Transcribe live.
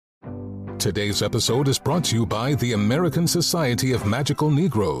Today's episode is brought to you by the American Society of Magical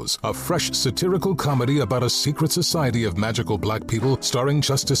Negroes, a fresh satirical comedy about a secret society of magical black people starring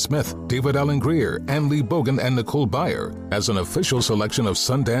Justice Smith, David Allen Greer, Ann Lee Bogan, and Nicole Byer. As an official selection of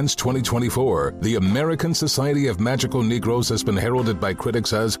Sundance 2024, the American Society of Magical Negroes has been heralded by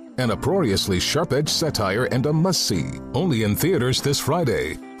critics as an uproariously sharp-edged satire and a must-see. Only in theaters this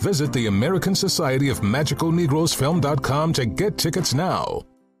Friday. Visit the American Society of Magical Negroes Film.com to get tickets now.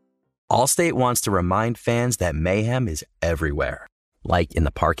 Allstate wants to remind fans that mayhem is everywhere. Like in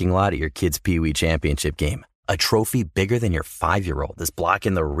the parking lot at your kid's Pee Wee Championship game. A trophy bigger than your 5-year-old is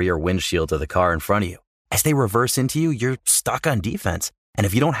blocking the rear windshield of the car in front of you. As they reverse into you, you're stuck on defense. And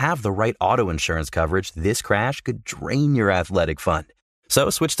if you don't have the right auto insurance coverage, this crash could drain your athletic fund. So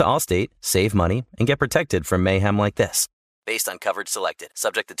switch to Allstate, save money, and get protected from mayhem like this. Based on coverage selected,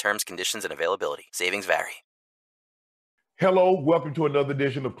 subject to terms, conditions, and availability. Savings vary. Hello, welcome to another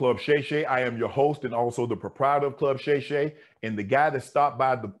edition of Club Shay Shay. I am your host and also the proprietor of Club Shay Shay, and the guy that stopped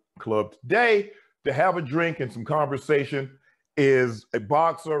by the club today to have a drink and some conversation is a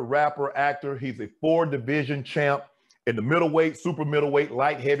boxer, rapper, actor. He's a 4-division champ in the middleweight, super middleweight,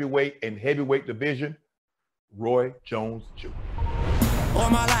 light heavyweight, and heavyweight division, Roy Jones Jr. All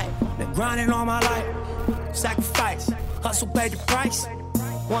my life, been grinding all my life, sacrifice, hustle, pay the price,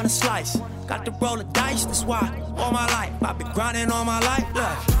 want a slice. Got to roll the dice, that's why all my life I've been grinding all my life.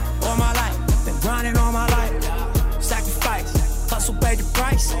 Look, all my life, been grinding all my life. Sacrifice, hustle, pay the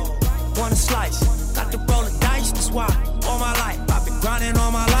price. Want a slice, got to roll the dice, that's why all my life I've been grinding all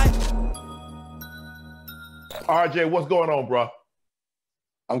my life. RJ, what's going on, bro?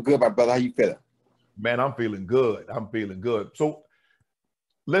 I'm good, my brother. How you feeling? Man, I'm feeling good. I'm feeling good. So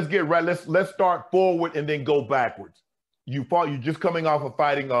let's get right. Let's start forward and then go backwards. You're just coming off of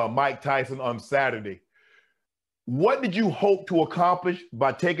fighting Mike Tyson on Saturday. What did you hope to accomplish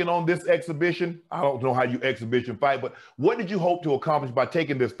by taking on this exhibition? I don't know how you exhibition fight, but what did you hope to accomplish by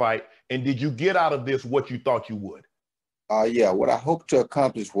taking this fight? And did you get out of this what you thought you would? Yeah, what I hoped to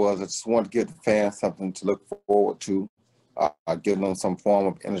accomplish was I just wanted to give the fans something to look forward to, give them some form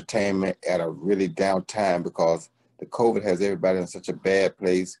of entertainment at a really down time because the COVID has everybody in such a bad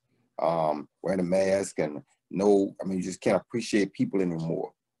place, wearing a mask and you just can't appreciate people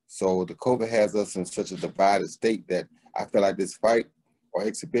anymore. So the COVID has us in such a divided state that I feel like this fight or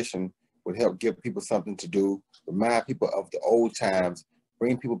exhibition would help give people something to do, remind people of the old times,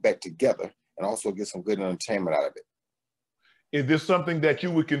 bring people back together, and also get some good entertainment out of it. Is this something that you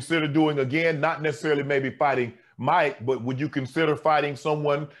would consider doing again? Not necessarily maybe fighting Mike, but would you consider fighting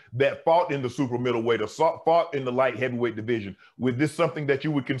someone that fought in the super middleweight or fought in the light heavyweight division? Was this something that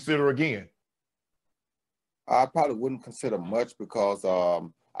you would consider again? I probably wouldn't consider much because I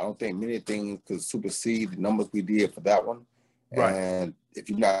don't think many things could supersede the numbers we did for that one. Right. And if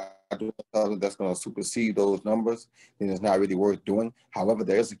you're not doing something that's going to supersede those numbers, then it's not really worth doing. However,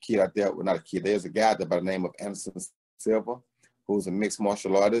 there is a kid out there, well, not a kid, there's a guy there by the name of Anderson Silva, who's a mixed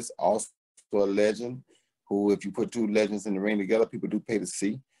martial artist, also a legend, who if you put two legends in the ring together, people do pay to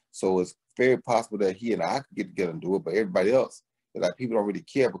see. So it's very possible that he and I could get together and do it, but everybody else, like people don't really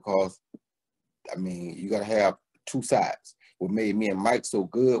care because you got to have two sides. What made me and Mike so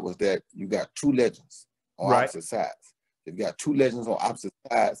good was that you got two legends on opposite sides. If you got two legends on opposite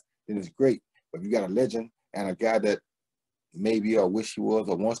sides, then it's great. But if you got a legend and a guy that maybe or wish he was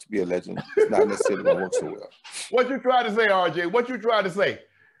or wants to be a legend, it's not necessarily going to work so well. What you trying to say, RJ? What you trying to say?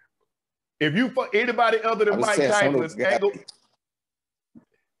 If you fuck anybody other than Mike Tyson, it ain't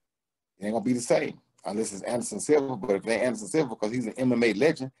going to be the same unless it's Anderson Silva. But if it ain't Anderson Silva because he's an MMA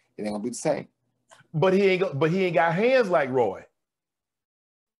legend, it ain't going to be the same. But he ain't got hands like Roy.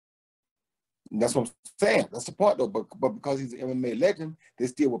 That's what I'm saying. That's the part though. But because he's an MMA legend, they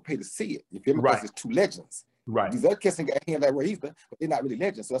still will pay to see it. You feel me? Because it's two legends. Right. These other kids ain't got hands like Roy Easter, but they're not really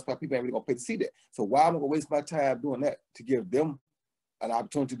legends. So that's why people ain't really gonna pay to see that. So why am I gonna waste my time doing that to give them an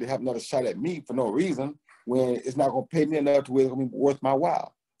opportunity to have another shot at me for no reason when it's not gonna pay me enough to where it's gonna be worth my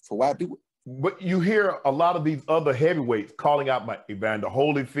while? So why do it? But you hear a lot of these other heavyweights calling out Evander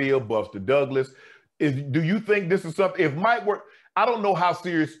Holyfield, Buster Douglas. Do you think this is something, if Mike were, I don't know how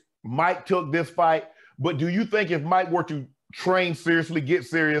serious Mike took this fight, but do you think if Mike were to train seriously, get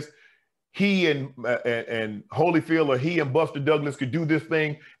serious, he and Holyfield or he and Buster Douglas could do this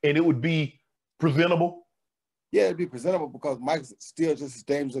thing and it would be presentable? Yeah, it'd be presentable because Mike's still just as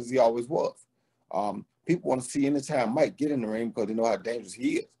dangerous as he always was. People want to see anytime Mike get in the ring because they know how dangerous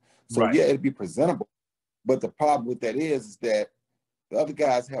he is. So yeah, it'd be presentable. But the problem with that is that the other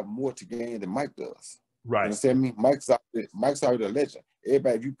guys have more to gain than Mike does. Right. You understand me? Mike's already a legend.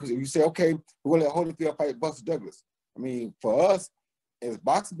 Everybody, if you say, okay, we're gonna let Holyfield fight Buster Douglas. I mean, for us, as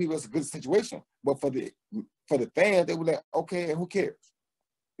boxing people, it's a good situation. But for the fans, they were like, okay, and who cares?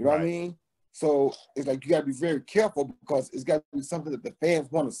 You know what I mean? So it's like you got to be very careful because it's got to be something that the fans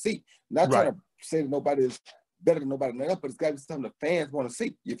want to see. Not trying to say that nobody is better than nobody else, but it's got to be something the fans want to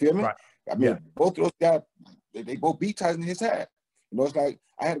see. You feel me? I mean, both of those guys, they both beat Tyson in his time. You know, it's like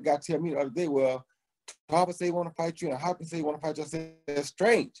I had a guy tell me the other day, well, Tarver say he want to fight you, and Hopkins say he want to fight you. I said, that's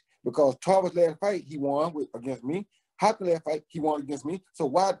strange because Tarver's last fight, he won against me. Hopkins last fight, he won against me. So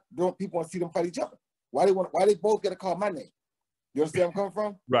why don't people want to see them fight each other? Why they both got to call my name? You understand where I'm coming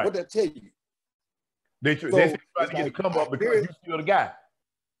from? Right. What that tell you? They try to get a come up because you're still the guy.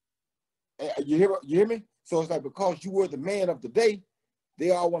 You hear me? So it's like because you were the man of the day,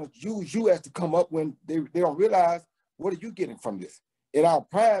 they all want to use you as to come up when they don't realize what are you getting from this. In our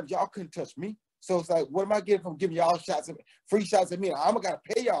prime, y'all couldn't touch me. So it's like, what am I getting from giving y'all free shots at me? I'm gonna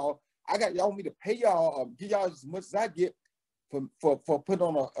pay y'all. Y'all want me to pay y'all, give y'all as much as I get for putting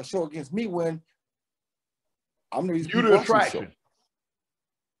on a show against me when I'm the reason you the attraction.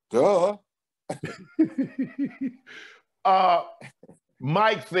 Duh.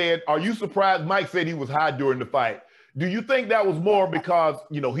 Mike said, are you surprised? Mike said he was high during the fight. Do you think that was more because,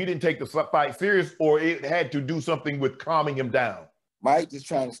 he didn't take the fight serious, or it had to do something with calming him down? Mike just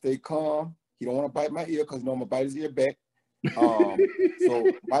trying to stay calm. He don't want to bite my ear because I'm going to bite his ear back. So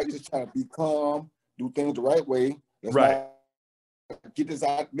Mike just trying to be calm, do things the right way. Let's not get this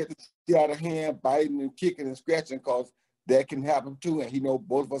out of hand, biting and kicking and scratching, because that can happen too. And he know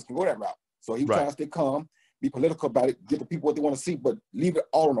both of us can go that route. So he was trying to stay calm, be political about it, give the people what they want to see, but leave it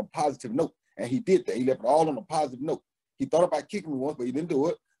all on a positive note. And he did that. He left it all on a positive note. He thought about kicking me once, but he didn't do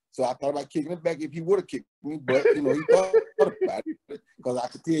it. So I thought about kicking him back if he would have kicked me. But, he thought about it because I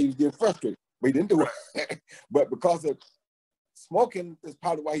could tell he was getting frustrated. But he didn't do it. But because of smoking, is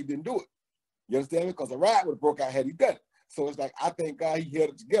probably why he didn't do it. You understand me? Because the riot would have broke out had he done it. So it's like, I thank God he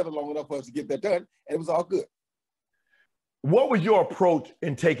held it together long enough for us to get that done. And it was all good. What was your approach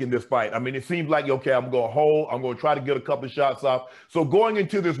in taking this fight? I mean, it seems like, okay, I'm going to hold. I'm going to try to get a couple of shots off. So going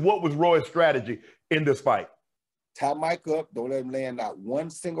into this, what was Roy's strategy in this fight? Tie Mike up. Don't let him land out one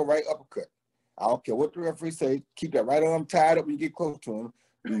single right uppercut. I don't care what the referee say. Keep that right arm tied up when you get close to him.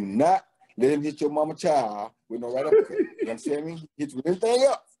 Do not let him hit your mama child with no right uppercut. You understand me? Hit you with anything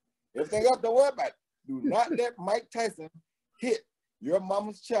else. Everything else, don't worry about it. Do not let Mike Tyson hit your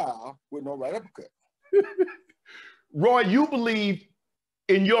mama's child with no right uppercut. Roy, you believe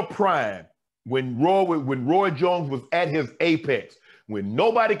in your prime when Roy Jones was at his apex, when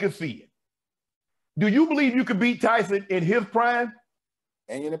nobody could see it. Do you believe you could beat Tyson in his prime?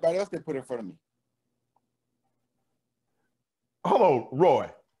 And anybody else they put in front of me. Hold on, Roy.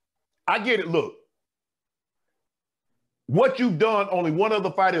 I get it. Look, what you've done, only one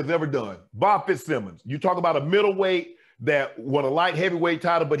other fighter has ever done. Bob Fitzsimmons. You talk about a middleweight that won a light heavyweight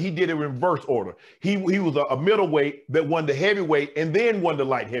title, but he did it in reverse order. He was a middleweight that won the heavyweight and then won the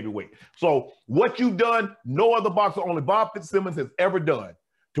light heavyweight. So what you've done, no other boxer, only Bob Fitzsimmons has ever done,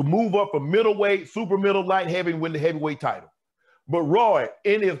 to move up from middleweight, super middle, light heavy, and win the heavyweight title. But Roy,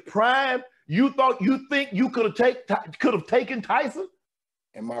 in his prime, you think you could have taken Tyson?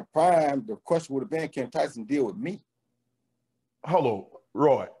 In my prime, the question would have been, can Tyson deal with me? Hold on,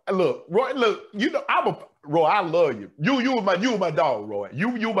 Roy. Look, Roy. Look, Roy. I love you. You were my dog, Roy.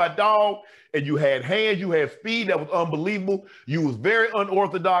 You my dog, and you had hands. You had speed that was unbelievable. You was very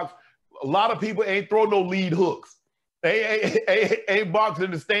unorthodox. A lot of people ain't throw no lead hooks. Ain't boxing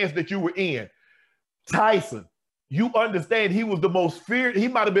in the stance that you were in. Tyson, you understand he was the most feared. He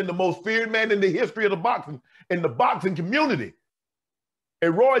might have been the most feared man in the history of the boxing community.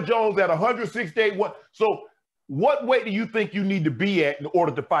 And Roy Jones at 168. So what weight do you think you need to be at in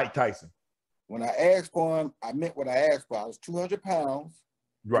order to fight Tyson? When I asked for him, I meant what I asked for. I was 200 pounds.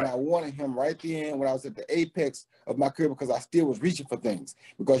 Right. And I wanted him right then when I was at the apex of my career because I still was reaching for things.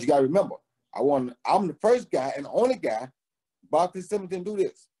 Because you got to remember, I'm the first guy and the only guy, Bob Fitzsimmons didn't do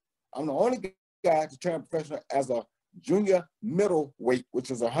this. I'm the only guy to turn professional as a junior middleweight,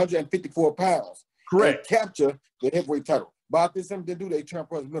 which is 154 pounds. Correct. And capture the heavyweight title. Bob Fitzsimmons didn't do that. He turned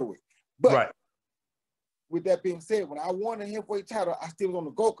pro as middleweight. But with that being said, when I won the heavyweight title, I still was on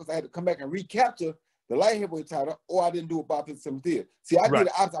the go because I had to come back and recapture the light heavyweight title, or I didn't do what Bob Fitzsimmons did. See, I did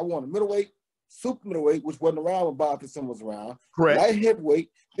the opposite. I won the middleweight, super middleweight, which wasn't around when Bob Fitzsimmons was around. Correct. Light heavyweight.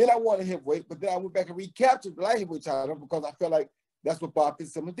 Then I won the heavyweight, but then I went back and recaptured the light heavyweight title because I felt like that's what Bob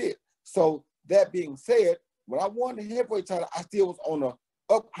Fitzsimmons did. So that being said, when I won the heavyweight title, I still was on the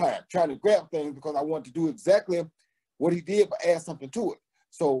up climb, trying to grab things because I wanted to do exactly what he did, but add something to it.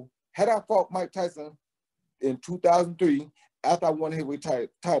 So had I fought Mike Tyson in 2003 after I won the heavyweight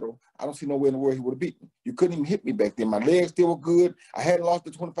title, I don't see no way in the world he would have beat me. You couldn't even hit me back then. My legs still were good. I hadn't lost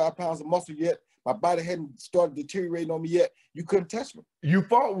the 25 pounds of muscle yet. My body hadn't started deteriorating on me yet. You couldn't touch me. You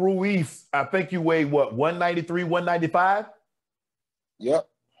fought Ruiz. I think you weighed, what, 193, 195? Yep.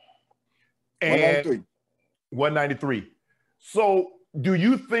 And 193. 193. So do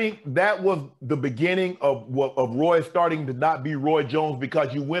you think that was the beginning of Roy starting to not be Roy Jones,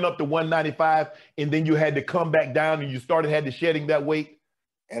 because you went up to 195 and then you had to come back down and you had to shedding that weight?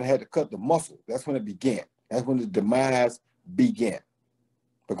 And I had to cut the muscle. That's when it began. That's when the demise began.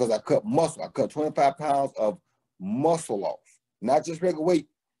 Because I cut muscle. I cut 25 pounds of muscle off. Not just regular weight,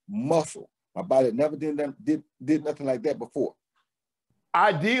 muscle. My body never did nothing like that before.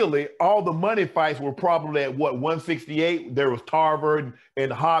 Ideally, all the money fights were probably at, what, 168? There was Tarver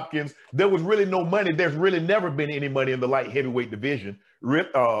and Hopkins. There was really no money. There's really never been any money in the light heavyweight division,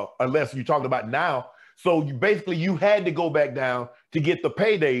 unless you're talking about now. So you had to go back down to get the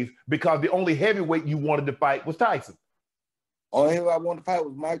paydays, because the only heavyweight you wanted to fight was Tyson. Only heavyweight I wanted to fight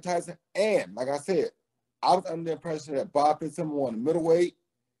was Mike Tyson. And like I said, I was under the impression that Bob Fitzsimmons won the middleweight,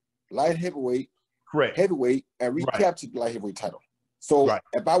 light heavyweight, correct, heavyweight, and recaptured the light heavyweight title. So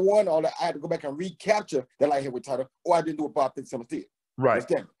if I won all that, I had to go back and recapture the light heavyweight title, or I didn't do what Bob Fitzsimmons did. Right.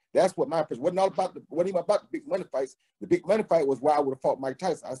 Understand? That's what my impression wasn't even about the big money fights. The big money fight was why I would have fought Mike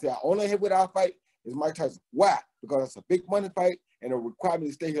Tyson. I said, I only heavyweight I'll fight is Mike Tyson. Why? Because it's a big money fight and it'll require me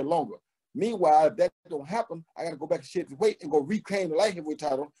to stay here longer. Meanwhile, if that don't happen, I got to go back and shed the weight and go reclaim the light heavyweight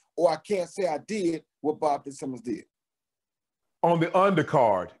title, or I can't say I did what Bob Fitzsimmons did. On the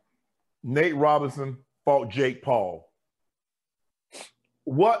undercard, Nate Robinson fought Jake Paul.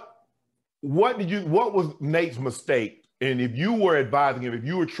 What was Nate's mistake? And if you were advising him, if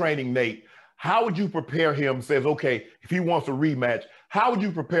you were training Nate, how would you prepare him? Says, okay, if he wants a rematch, how would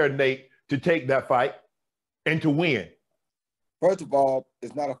you prepare Nate to take that fight and to win? First of all,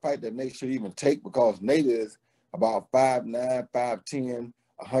 it's not a fight that Nate should even take, because Nate is about 5'9", 5'10",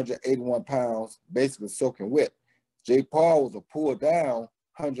 181 pounds, basically soaking wet. Jake Paul was a pull down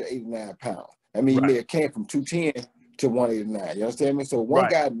 189 pounds. I mean, he may have came from 210 to 189. You understand me? So one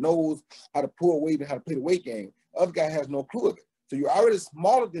guy knows how to pull weight and how to play the weight game. The other guy has no clue of it. So you're already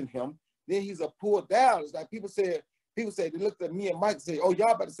smaller than him. Then he's a pull down. It's like people say, they looked at me and Mike and say, oh,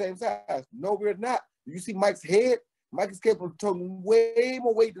 y'all about the same size. No, we're not. You see Mike's head? Mike is capable of toting way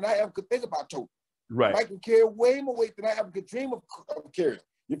more weight than I ever could think about toting. Right. Mike can carry way more weight than I ever could dream of carrying.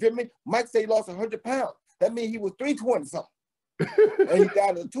 You feel me? Mike said he lost 100 pounds. That means he was 320 something. And he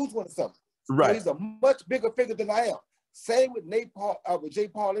down to 220 something. Right. So he's a much bigger figure than I am. Same with with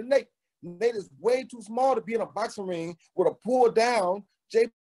Jake Paul and Nate. Nate is way too small to be in a boxing ring with a pull down. Jake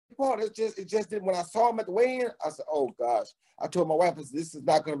Paul, it just did. When I saw him at the weigh-in, I said, oh gosh. I told my wife, this is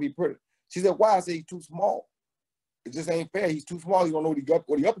not going to be pretty. She said, why? I said, he's too small. It just ain't fair. He's too small. You don't know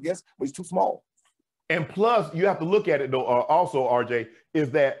what he up against, but he's too small. And plus, you have to look at it though. Also, RJ, is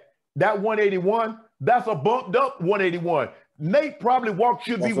that 181? That's a bumped up 181. Nate probably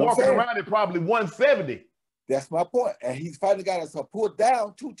should be walking around at probably 170. That's my point. And he's fighting a guy that's pulled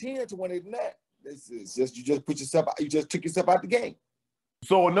down 210 to 189. You just took yourself out the game.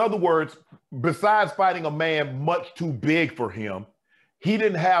 So in other words, besides fighting a man much too big for him, he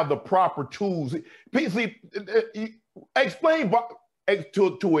didn't have the proper tools. See, explain to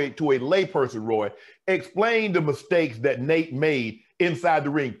a layperson, Roy, explain the mistakes that Nate made inside the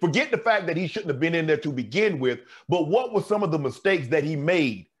ring. Forget the fact that he shouldn't have been in there to begin with, but what were some of the mistakes that he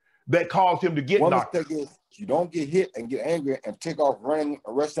made that caused him to get knocked? One mistake is you don't get hit and get angry and take off running,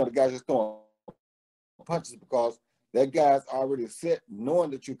 arresting the guy just throwing punches, because that guy's already set knowing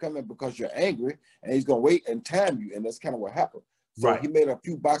that you're coming because you're angry, and he's going to wait and time you, and that's kind of what happened. So he made a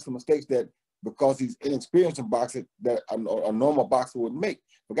few boxing mistakes that, because he's inexperienced in boxing, that a normal boxer would make.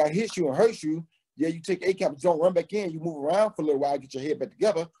 If a guy hits you and hurts you, yeah, you take A cap, don't run back in, you move around for a little while, get your head back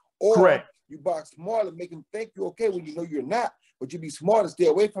together, or you box smart and make him think you're okay when you know you're not, but you be smart and stay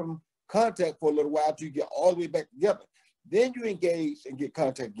away from contact for a little while until you get all the way back together. Then you engage and get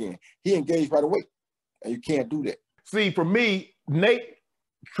contact again. He engaged right away, and you can't do that. See, for me, Nate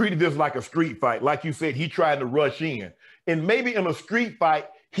treated this like a street fight. Like you said, he tried to rush in. And maybe in a street fight,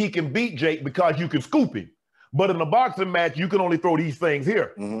 he can beat Jake because you can scoop him. But in a boxing match, you can only throw these things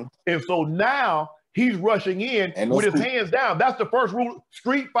here. Mm-hmm. And so now he's rushing in with his hands down. That's the first rule.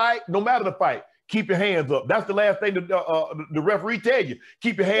 Street fight, no matter the fight, keep your hands up. That's the last thing the referee tell you.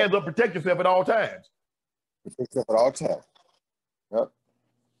 Keep your hands up, protect yourself at all times. Protect yourself at all times. Yep.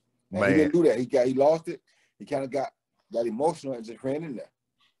 And he didn't do that. He lost it. He kind of got emotional and just ran in there.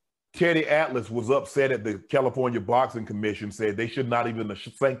 Teddy Atlas was upset at the California Boxing Commission, said they should not even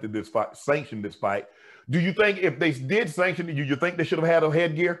sanction this fight. Do you think if they did sanction it, you think they should have had a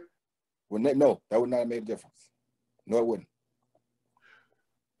headgear? No, that would not have made a difference. No, it wouldn't.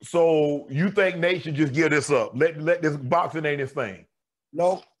 So you think Nate should just give this up? Let this boxing ain't his thing?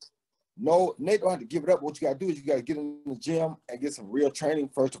 No, Nate don't have to give it up. What you got to do is you got to get in the gym and get some real training,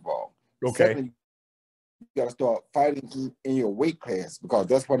 first of all. Okay. Secondly, you got to start fighting in your weight class, because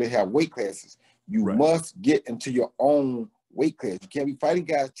that's why they have weight classes. You must get into your own weight class. You can't be fighting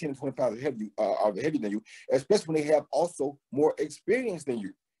guys 10 to 20 pounds heavier than you, especially when they have also more experience than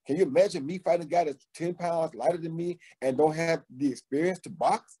you. Can you imagine me fighting a guy that's 10 pounds lighter than me and don't have the experience to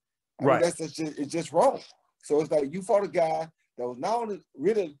box? I mean, it's just wrong. So it's like you fought a guy that was not only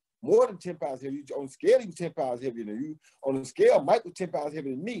really more than 10 pounds heavier. On the scale, he was 10 pounds heavier than you. On the scale, Mike was 10 pounds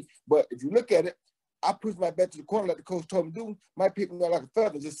heavier than me. But if you look at it, I pushed my back to the corner like the coach told me to do. My people know like a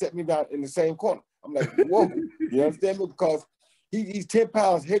feather, just set me down in the same corner. I'm like, whoa. You understand me? Because he's 10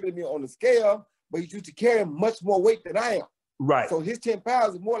 pounds heavier than me on the scale, but he's used to carrying much more weight than I am. Right. So his 10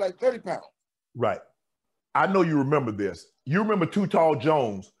 pounds is more like 30 pounds. Right. I know you remember this. You remember Too Tall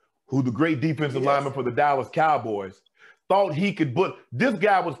Jones, who the great defensive lineman for the Dallas Cowboys, thought he could, but this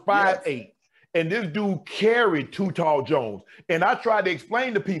guy was 5'8", and this dude carried Too Tall Jones. And I tried to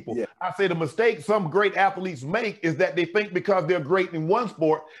explain to people, I say the mistake some great athletes make is that they think because they're great in one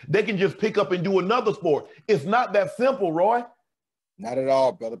sport, they can just pick up and do another sport. It's not that simple, Roy. Not at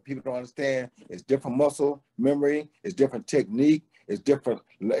all, brother. People don't understand. It's different muscle memory. It's different technique. It's different.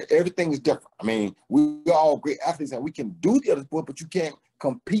 Everything is different. I mean, we're all great athletes and we can do the other sport, but you can't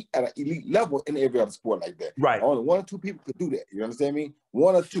compete at an elite level in every other sport like that. Right. Only one or two people could do that. You understand me?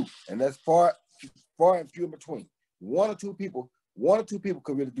 One or two. And that's far and few in between. One or two people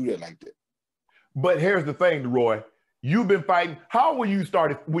could really do that like that. But here's the thing, Roy. You've been fighting. How old were you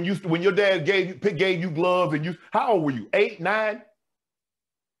started when your dad gave you gloves and how old were you? 8, 9?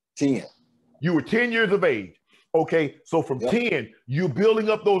 10. You were 10 years of age. Okay, so from 10, you're building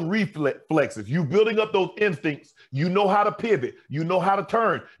up those reflexes. You're building up those instincts. You know how to pivot. You know how to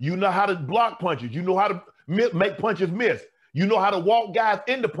turn. You know how to block punches. You know how to make punches miss. You know how to walk guys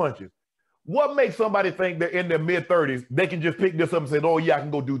into punches. What makes somebody think they're in their mid-30s, they can just pick this up and say, oh, yeah, I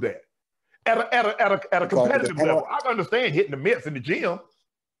can go do that? At a competitive level, I understand hitting the mitts in the gym.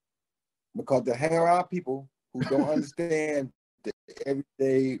 Because they hang around people who don't understand the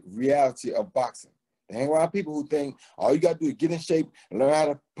everyday reality of boxing. They hang around people who think all you got to do is get in shape and learn how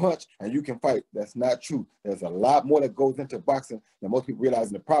to punch and you can fight. That's not true. There's a lot more that goes into boxing than most people realize.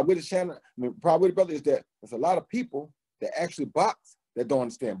 And the problem with the problem with the brother is that there's a lot of people that actually box that don't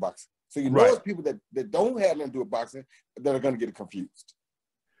understand boxing. So you know, there's people that don't have nothing to do with boxing that are going to get confused.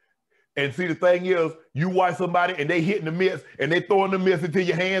 And see, the thing is, you watch somebody and they hitting the mitts and they throwing the mitts into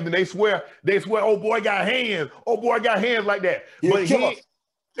your hands and they swear, oh boy, got hands. Oh boy, got hands like that. But killer.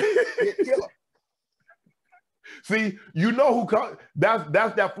 See, you know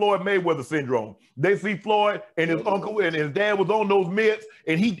that's that Floyd Mayweather syndrome. They see Floyd and his uncle and his dad was on those mitts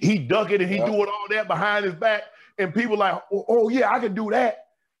and he duck it and he doing all that behind his back. And people like, oh yeah, I can do that.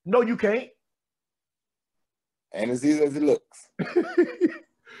 No, you can't. And as easy as it looks.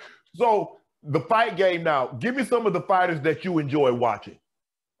 So the fight game now, give me some of the fighters that you enjoy watching.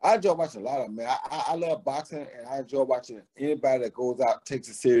 I enjoy watching a lot of them, man. I love boxing, and I enjoy watching anybody that goes out, takes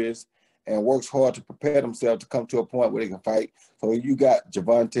it serious, and works hard to prepare themselves to come to a point where they can fight. So you got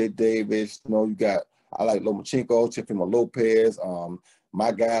Gervonta Davis, you know, I like Lomachenko, Teofimo Lopez,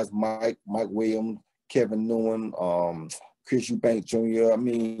 my guys, Mike Williams, Kevin Nguyen, Chris Eubank Jr.,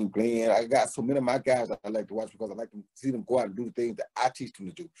 Glenn. I got so many of my guys I like to watch because I like to see them go out and do the things that I teach them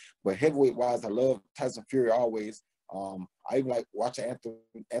to do. But heavyweight-wise, I love Tyson Fury always. I even like watching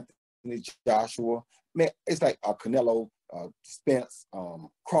Anthony Joshua. Man, it's like Canelo, Spence,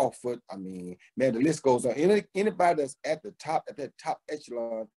 Crawford. Man, the list goes on. Anybody that's at that top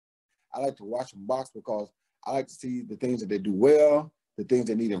echelon, I like to watch them box because I like to see the things that they do well, the things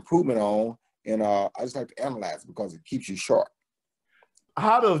they need improvement on. And I just like to analyze because it keeps you sharp.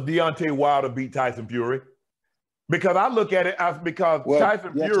 How does Deontay Wilder beat Tyson Fury? Because I look at it as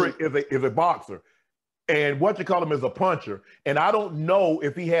Tyson Fury is a boxer, and is a puncher. And I don't know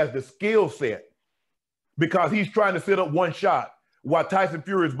if he has the skill set because he's trying to set up one shot while Tyson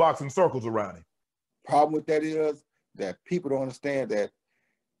Fury is boxing circles around him. Problem with that is that people don't understand that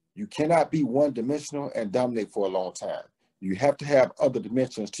you cannot be one-dimensional and dominate for a long time. You have to have other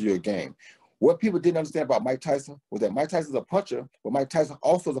dimensions to your game. What people didn't understand about Mike Tyson was that Mike Tyson is a puncher, but Mike Tyson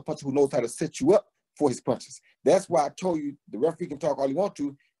also is a puncher who knows how to set you up for his punches. That's why I told you the referee can talk all he wants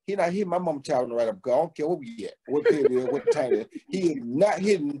to. He not hitting my mama child on the right up. I don't care what we at, what day it is, what the time it is. He is not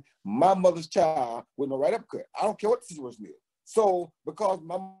hitting my mother's child with no right uppercut. I don't care what the situation is. So because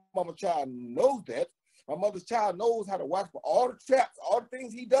my mama child knows that, My mother's child knows how to watch for all the traps, all the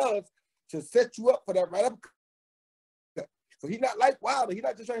things he does to set you up for that right uppercut. So he's not like Wilder. He's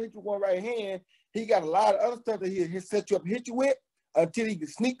not just trying to hit you with one right hand. He got a lot of other stuff that he'll set you up and hit you with until he can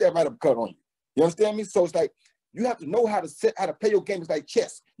sneak that right uppercut on you. You understand me? So it's like you have to know how to play your game. It's like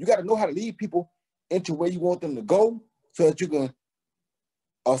chess. You got to know how to lead people into where you want them to go so that you can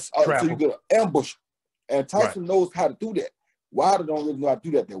ambush. And Tyson knows how to do that. Wilder don't really know how to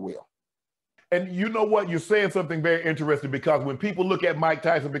do that well. And you know what? You're saying something very interesting, because when people look at Mike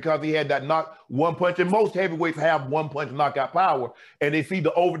Tyson, because he had that one punch, and most heavyweights have one punch knockout power, and they see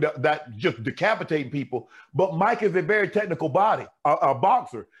that just decapitating people. But Mike is a very technical a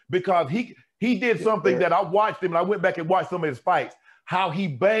boxer, because he did something that I watched him, and I went back and watched some of his fights, how he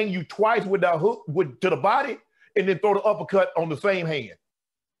banged you twice with that hook to the body and then throw the uppercut on the same hand.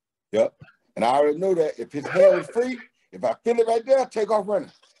 Yep. And I already know that if his hand was free, if I feel it right there, take off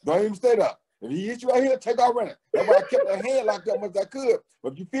running. Don't even stay up. If he hits you right here, take off running. That's why I kept my hand locked up as much as I could.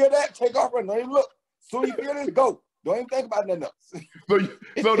 But if you feel that, take off running. Don't even look. So you feel this, go. Don't even think about nothing else. So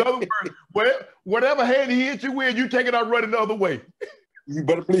in other words, whatever hand he hits you with, you take it out running the other way. You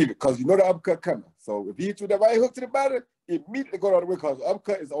better believe it, because you know the uppercut coming. So if he hits you with that right hook to the body, immediately go the other way, because the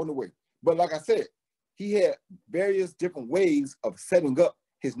uppercut is on the way. But like I said, he had various different ways of setting up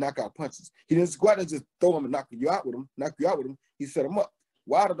his knockout punches. He didn't go out and just throw him and knock you out with him. He set him up.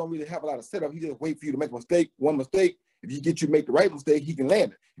 Wilder don't really have a lot of setup. He just wait for you to make a mistake, one mistake. If you get you to make the right mistake, he can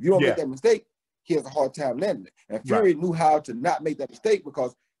land it. If you don't make that mistake, he has a hard time landing it. And Fury knew how to not make that mistake,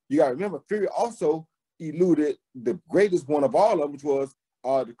 because you got to remember, Fury also eluded the greatest one of all of them, which was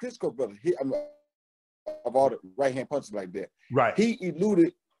the Klitschko brother. Of all the right-hand punches like that. Right. He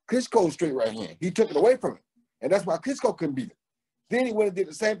eluded Klitschko's straight right hand. He took it away from him. And that's why Klitschko couldn't beat him. Then he went and did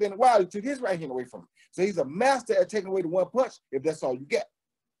the same thing to Wilder. He took his right hand away from him. So he's a master at taking away the one punch if that's all you get.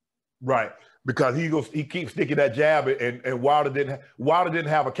 Right, because he keeps sticking that jab, and Wilder didn't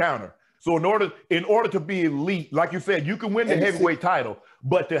have a counter. So in order to be elite, like you said, you can win the heavyweight title,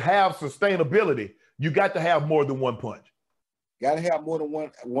 but to have sustainability, you got to have more than one punch. You got to have more than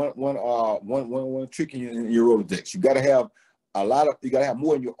one trick in your Rolodex. You got to have you got to have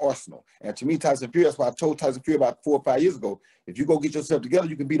more in your arsenal. And to me, Tyson Fury, that's why I told Tyson Fury about 4 or 5 years ago, if you go get yourself together,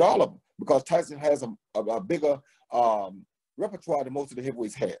 you can beat all of them, because Tyson has a bigger repertoire than most of the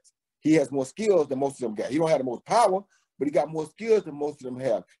heavyweights has. He has more skills than most of them got. He don't have the most power, but he got more skills than most of them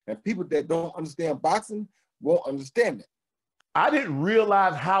have. And people that don't understand boxing won't understand it. I didn't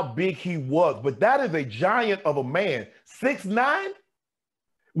realize how big he was, but that is a giant of a man. 6'9",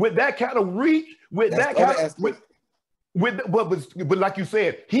 with that kind of reach, with that kind of but like you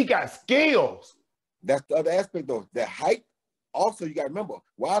said, he got skills. That's the other aspect, though. The height. Also, you got to remember,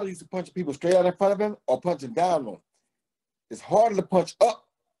 Wilder used to punch people straight out in front of him or punching down on him. It's harder to punch up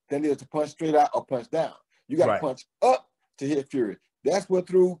than it is to punch straight out or punch down. You got to punch up to hit Fury. That's what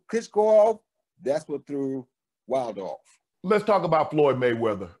threw Klitschko off. That's what threw Wilder off. Let's talk about Floyd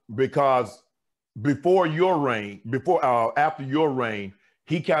Mayweather, because after your reign,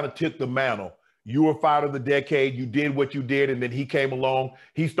 he kind of took the mantle. You were fighter of the decade. You did what you did, and then he came along.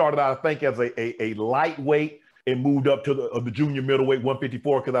 He started out, I think, as a lightweight and moved up to the junior middleweight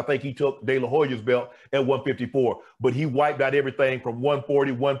 154, because I think he took De La Hoya's belt at 154. But he wiped out everything from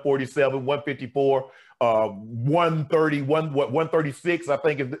 140, 147, 154, 130, 136, I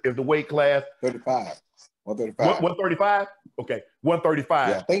think is the weight class. 35. 135. 135? Okay, 135.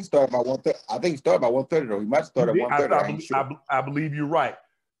 Yeah, I think he started about 130. I think he started about 130, though. He might start at 130. I believe you're right.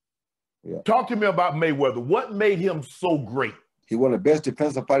 Yeah. Talk to me about Mayweather. What made him so great? He's one of the best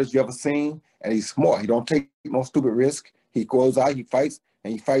defensive fighters you ever seen, and he's smart. He don't take no stupid risk. He goes out, he fights,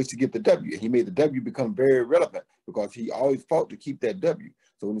 and he fights to get the W. He made the W become very relevant, because he always fought to keep that W.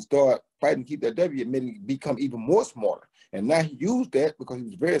 So when he started fighting to keep that W, it made him become even more smarter. And now he used that, because he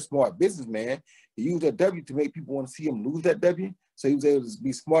was a very smart businessman. He used that W to make people want to see him lose that W. So he was able to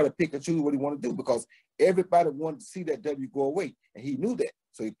be smart and pick and choose what he wanted to do, because everybody wanted to see that W go away. And he knew that,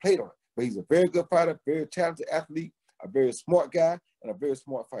 so he played on it. But he's a very good fighter, very talented athlete, a very smart guy, and a very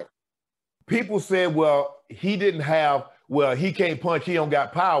smart fighter. People said, well, he can't punch, he don't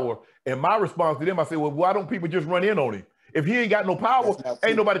got power. And my response to them, I said, well, why don't people just run in on him? If he ain't got no power,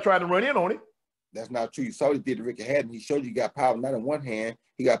 ain't nobody trying to run in on him. That's not true. You saw what he did to Ricky Hatton. He showed you he got power not in one hand,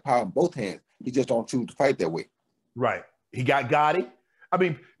 he got power in both hands. He just don't choose to fight that way. Right. He got Gotti. I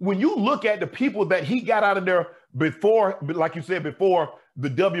mean, when you look at the people that he got out of there before, like you said, before the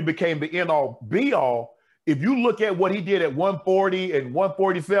W became the end-all, be-all, if you look at what he did at 140 and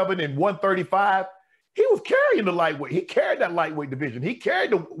 147 and 135, he was carrying the lightweight. He carried that lightweight division. He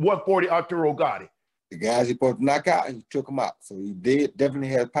carried the 140 Arturo Gotti. The guys he supposed to knock out, he took them out. So he definitely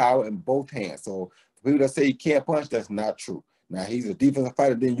had power in both hands. So People that say he can't punch, that's not true. Now, he's a defensive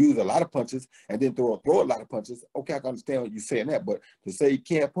fighter, didn't use a lot of punches, and then throw a lot of punches. Okay, I can understand what you're saying that, but to say he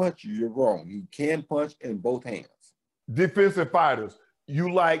can't punch, you're wrong. He can punch in both hands. Defensive fighters,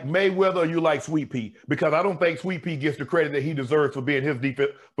 you like Mayweather or you like Sweet Pea? Because I don't think Sweet Pea gets the credit that he deserves for being a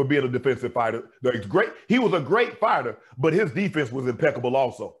defensive fighter. He's great. He was a great fighter, but his defense was impeccable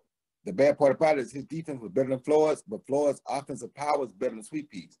also. The bad part about it is his defense was better than Floyd's, but Floyd's offensive power is better than Sweet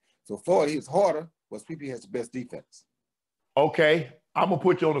Pea's. So Floyd, he's harder, but Sweet Pea has the best defense. Okay, I'm going to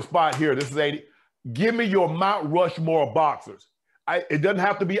put you on the spot here. This is 80. Give me your Mount Rushmore boxers. It doesn't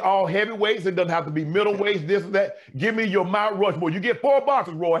have to be all heavyweights. It doesn't have to be middleweights, this and that. Give me your Mount Rushmore. You get 4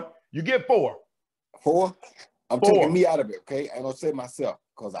 boxers, Roy. You get 4. 4? I'm taking me out of it, okay? I'm going to say myself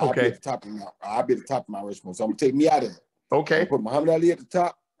because I'll be at the top of my Rushmore. So I'm going to take me out of it. Okay. I'm going to put Muhammad Ali at the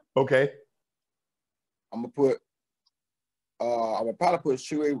top. Okay. I'm going to put, I'm going to probably put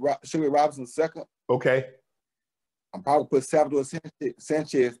Sugar Ray Robinson second. Okay. I'm probably put Salvador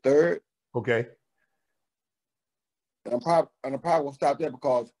Sanchez third. Okay. And I'm probably gonna stop there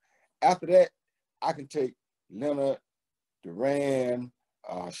because after that, I can take Leonard, Duran,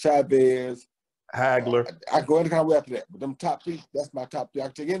 Chavez, Hagler. I can go any kind of way after that. But them top 3, that's my top 3. I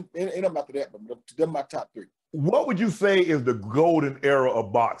can take any them after that, but them my top 3. What would you say is the golden era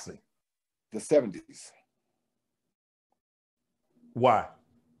of boxing? The 70s. Why?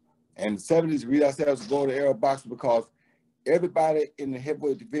 And the 70s, we ourselves go to era boxing because everybody in the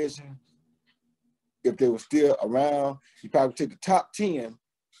heavyweight division, if they were still around, you probably take the top 10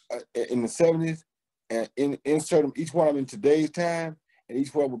 in the 70s and insert them, each one of them in today's time, and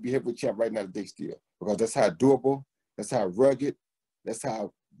each one would be heavyweight champ right now today still. Because that's how durable, that's how rugged, that's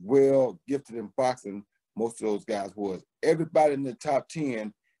how well gifted in boxing most of those guys was. Everybody in the top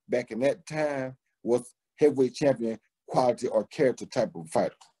 10 back in that time was heavyweight champion quality or character type of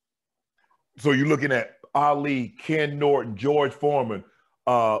fighter. So you're looking at Ali, Ken Norton, George Foreman,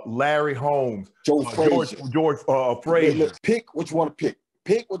 Larry Holmes, George Frazier. Pick what you want to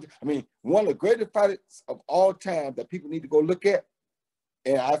pick. One of the greatest fighters of all time that people need to go look at.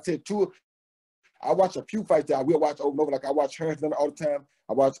 And I said 2. I watch a few fights that I will watch over and over. Like I watch Hearns Leonard all the time.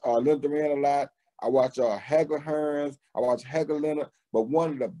 I watch Leonard Duran a lot. I watch Hagler Hearns. I watch Hagler Leonard. But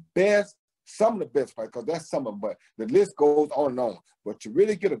one of the best, some of the best fights, because that's some of them, but the list goes on and on. But to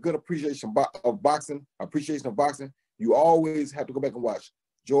really get a good appreciation of boxing, you always have to go back and watch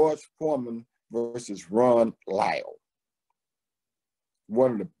George Foreman versus Ron Lyle.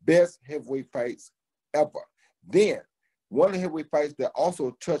 One of the best heavyweight fights ever. Then, one of the heavyweight fights that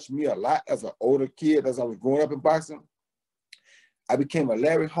also touched me a lot as an older kid, as I was growing up in boxing, I became a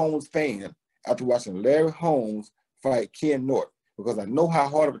Larry Holmes fan after watching Larry Holmes fight Ken Norton, because I know how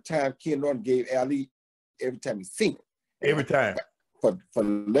hard of a time Ken Norton gave Ali every time he seen it. Every time. For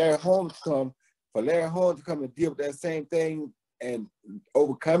Larry Holmes to come and deal with that same thing and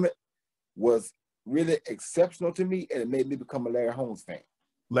overcome it was really exceptional to me, and it made me become a Larry Holmes fan.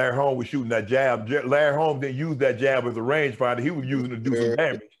 Larry Holmes was shooting that jab. Larry Holmes didn't use that jab as a rangefinder. He was using it to do some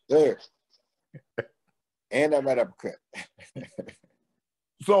damage. There. And that right uppercut.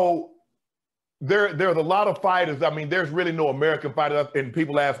 So there's a lot of fighters. I mean, there's really no American fighters. And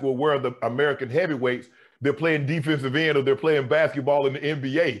people ask, well, where are the American heavyweights? They're playing defensive end or they're playing basketball in the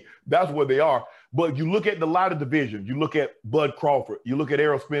NBA. That's where they are. But you look at the lighter division. You look at Bud Crawford. You look at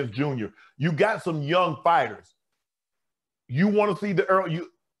Errol Spence Jr. You got some young fighters. You want to see the Errol,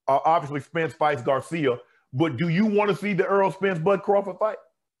 obviously Spence fights Garcia, but do you want to see the Errol Spence Bud Crawford fight?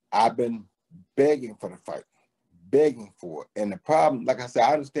 I've been begging for the fight, begging for it. And the problem, like I said,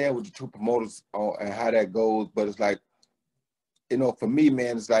 I understand with the 2 promoters and how that goes, but it's like, for me,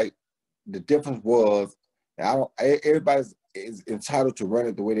 man, it's like the difference was, everybody is entitled to run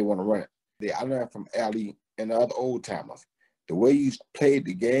it the way they want to run it. I learned from Ali and the other old timers. The way you played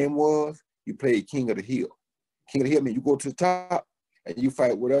the game was you played King of the Hill. King of the Hill means you go to the top and you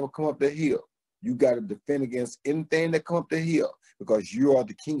fight whatever come up the hill. You got to defend against anything that come up the hill because you are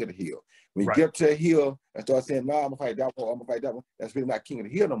the king of the hill. When you get up to the hill and start saying, no, I'm going to fight that one, I'm going to fight that one, that's really not king of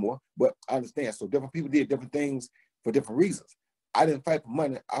the hill no more. But I understand. So different people did different things for different reasons. I didn't fight for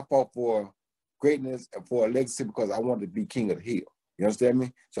money. I fought for greatness and for a legacy because I wanted to be king of the hill. You understand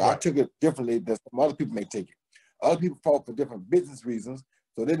me? So I took it differently than some other people may take it. Other people fought for different business reasons.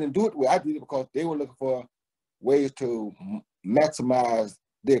 So they didn't do it the way I did it because they were looking for ways to maximize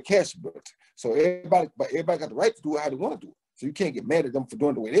their cash budget. So everybody got the right to do it how they want to do it. So you can't get mad at them for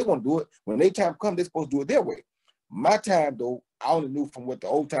doing the way they want to do it. When their time comes, they're supposed to do it their way. My time, though, I only knew from what the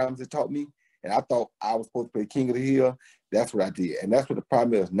old timers had taught me, and I thought I was supposed to play king of the hill. That's what I did. And that's what the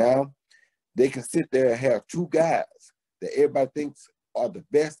problem is now. They can sit there and have 2 guys that everybody thinks are the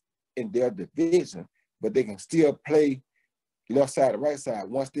best in their division, but they can still play left side to right side.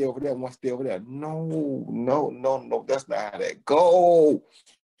 One stay over there, one stay over there. No. That's not how that go.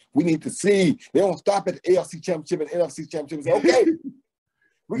 We need to see. They don't stop at the AFC Championship and NFC Championship. Okay,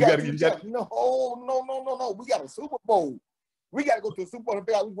 we got to get No. We got a Super Bowl. We got to go to the Super Bowl and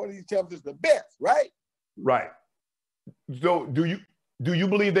figure out which one of these champions is the best, right? Right. So do you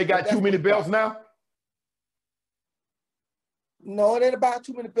believe they got too many belts now? No, it ain't about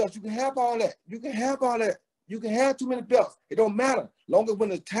too many belts. You can have all that. You can have too many belts. It don't matter. Long as when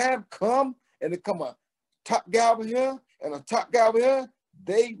the time come and it come a top guy over here and a top guy over here,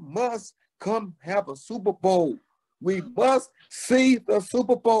 they must come have a Super Bowl. We must see the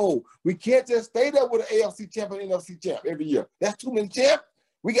Super Bowl. We can't just stay there with an AFC champ and NFC champ every year. That's too many champs.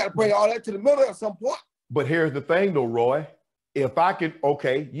 We got to bring all that to the middle at some point. But here's the thing though, Roy. If I can,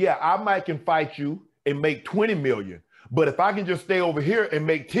 I might can fight you and make 20 million. But if I can just stay over here and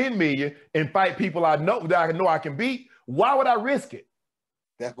make 10 million and fight people I know I can beat, why would I risk it?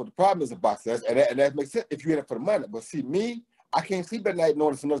 That's what the problem is about boxing. And that makes sense if you're in it for the money. But see, me, I can't sleep at night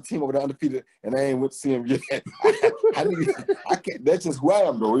knowing there's another team over there undefeated and I ain't went to see them yet. I can't. That's just who I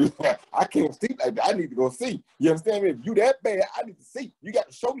am, though. I can't sleep like that. I need to go see. You understand me? If you that bad, I need to see. You got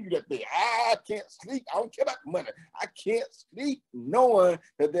to show me you that bad. I can't sleep. I don't care about the money. I can't sleep knowing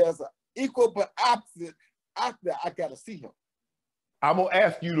that there's an equal but opposite out there. I got to see him. I'm going to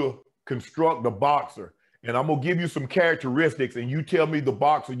ask you to construct the boxer, and I'm going to give you some characteristics, and you tell me the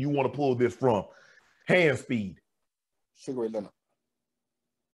boxer you want to pull this from. Hand speed. Sugar Ray Leonard.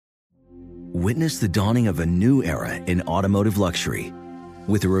 Witness the dawning of a new era in automotive luxury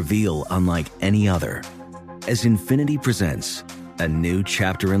with a reveal unlike any other as Infiniti presents a new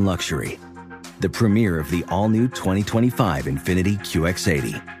chapter in luxury, the premiere of the all-new 2025 Infiniti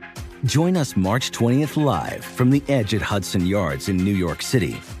QX80. Join us March 20th live from the Edge at Hudson Yards in New York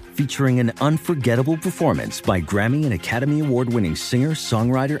City, featuring an unforgettable performance by Grammy and Academy Award-winning singer,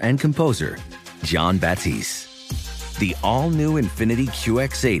 songwriter, and composer Jon Batiste. The all-new Infiniti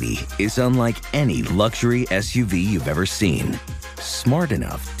QX80 is unlike any luxury SUV you've ever seen. Smart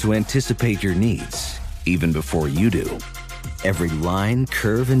enough to anticipate your needs, even before you do. Every line,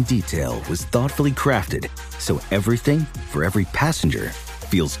 curve, and detail was thoughtfully crafted, so everything for every passenger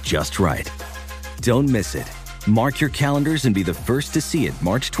feels just right. Don't miss it. Mark your calendars and be the first to see it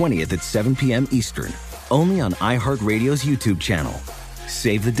March 20th at 7 p.m. Eastern, only on iHeartRadio's YouTube channel.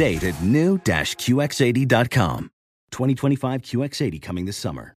 Save the date at new-QX80.com. 2025 QX80 coming this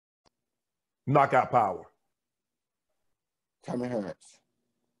summer. Knockout power. Tommy Hearns.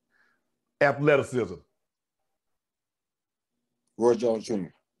 Athleticism. Roy Jones Jr.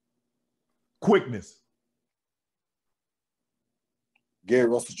 Quickness. Gary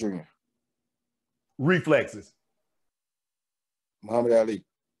Russell Jr. Reflexes. Muhammad Ali.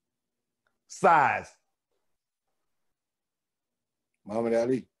 Size. Muhammad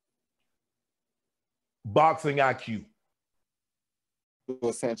Ali. Boxing IQ.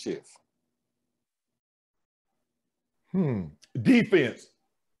 Luis Sanchez. Defense.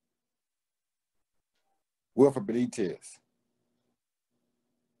 Wilfred Benitez.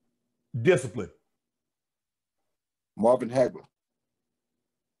 Discipline. Marvin Hagler.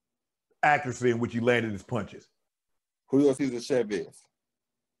 Accuracy in which he landed his punches. Julio Cesar Chavez.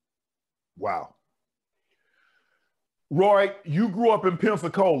 Wow. Roy, you grew up in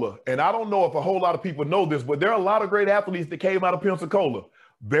Pensacola, and I don't know if a whole lot of people know this, but there are a lot of great athletes that came out of Pensacola.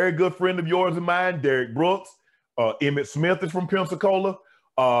 Very good friend of yours and mine, Derek Brooks. Emmitt Smith is from Pensacola.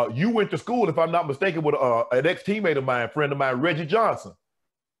 You went to school, if I'm not mistaken, with an ex-teammate of mine, friend of mine, Reggie Johnson.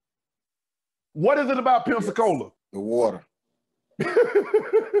 What is it about Pensacola? The water.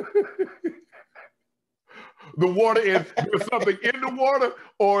 The water is there's something in the water,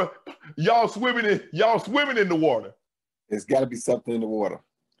 or y'all swimming in the water? There's got to be something in the water.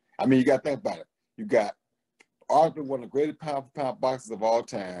 I mean, you got to think about it. You got arguably one of the greatest pound-for-pound boxers of all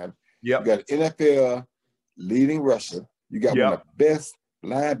time. Yep. You got NFL leading rusher. You got one of the best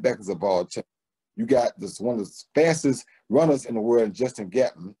linebackers of all time. You got one of the fastest runners in the world, Justin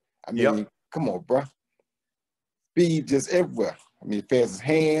Gatlin. I mean, come on, bro. Speed just everywhere. I mean, fastest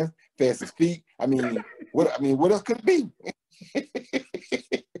hands, fastest feet. I mean, what else could it be?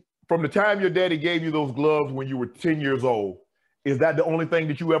 From the time your daddy gave you those gloves when you were 10 years old, is that the only thing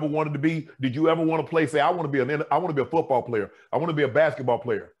that you ever wanted to be? Did you ever want to play, say, I want to be a football player. I want to be a basketball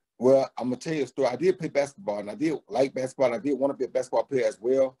player. Well, I'm going to tell you a story. I did play basketball, and I did like basketball, and I did want to be a basketball player as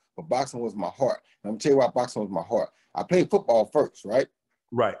well, but boxing was my heart. And I'm going to tell you why boxing was my heart. I played football first, right?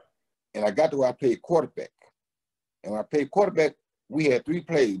 Right. And I got to where I played quarterback. And when I played quarterback, we had 3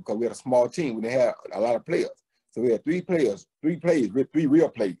 plays because we had a small team. We didn't have a lot of players. So we had 3 real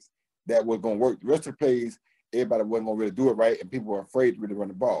plays. that was going to work. The rest of the plays, everybody wasn't going to really do it right, and people were afraid to really run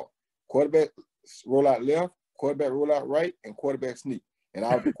the ball. Quarterback roll out left, quarterback roll out right, and quarterback sneak. And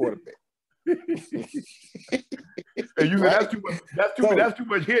I was the quarterback. And you said that's too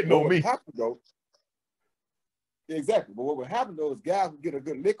much hitting on me. Happen, though, exactly. But what would happen though is guys would get a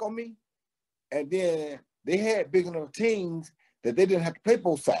good lick on me, and then they had big enough teams that they didn't have to play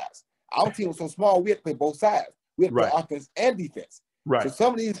both sides. Our team was so small, we had to play both sides. We had to play offense and defense. Right. So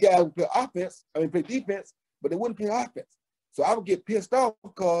some of these guys would play defense, but they wouldn't play offense. So I would get pissed off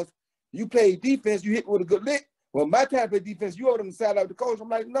because you play defense, you hit me with a good lick. Well, my time to play defense, you over on the side of the coach. I'm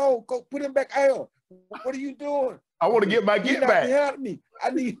like, no, go put him back out. What are you doing? I want to get my get back. Behind me. I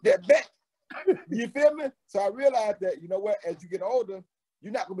need that back. You feel me? So I realized that, you know what, as you get older,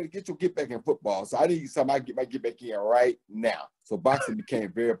 you're not going to be able to get your get back in football. So I need somebody to get my get back in right now. So boxing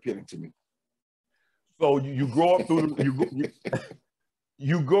became very appealing to me. So you grow up through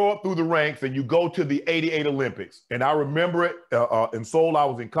you go up through the ranks and you go to the '88 Olympics. And I remember it in Seoul. I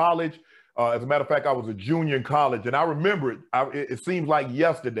was in college. As a matter of fact, I was a junior in college, and I remember it. It seems like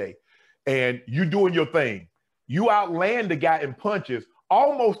yesterday. And you doing your thing. You outland the guy in punches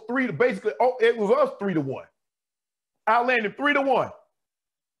almost 3-1. It was us 3-1. Outlanded 3-1.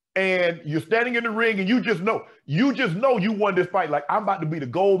 And you're standing in the ring, and you just know you won this fight. Like, I'm about to be the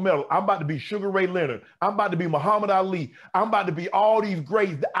gold medal. I'm about to be Sugar Ray Leonard. I'm about to be Muhammad Ali. I'm about to be all these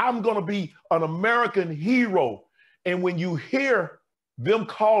greats. I'm going to be an American hero. And when you hear them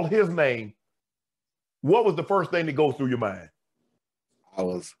call his name, what was the first thing that goes through your mind? I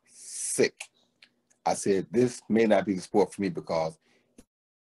was sick. I said, this may not be the sport for me, because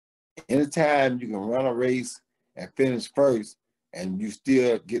anytime you can run a race and finish first and you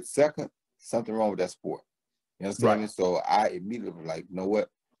still get second, something wrong with that sport. You understand me? So I immediately was like, you know what?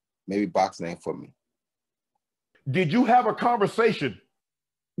 Maybe boxing ain't for me. Did you have a conversation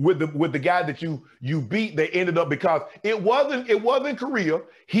with the guy that you beat that ended up, because it wasn't Korea.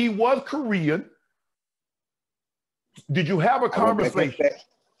 He was Korean. Did you have a conversation? I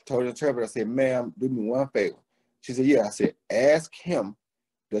told the interpreter, I said, ma'am, do me one favor. She said, yeah. I said, ask him,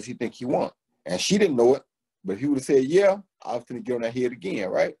 does he think he won? And she didn't know it, but he would have said, yeah, I was going to get on that head again,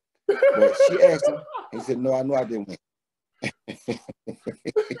 right? But she asked him, and he said, no, I know I didn't win.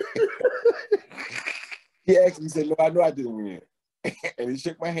 He asked me, he said, no, I know I didn't win. And he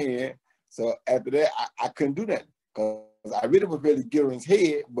shook my hand. So after that, I couldn't do that, because I really was ready to get on his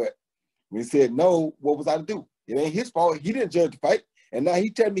head, but when he said no, what was I to do? It ain't his fault. He didn't judge the fight. And now he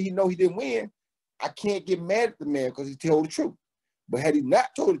tell me he know he didn't win. I can't get mad at the man because he told the truth. But had he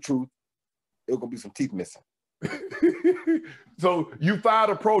not told the truth, it was going to be some teeth missing. So you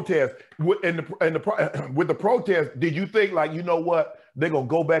filed a protest. With the protest, did you think, like, you know what? They're going to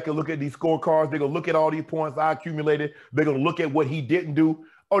go back and look at these scorecards. They're going to look at all these points I accumulated. They're going to look at what he didn't do.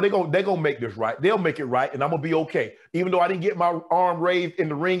 Oh, they're going to make this right. They'll make it right, and I'm going to be okay. Even though I didn't get my arm raised in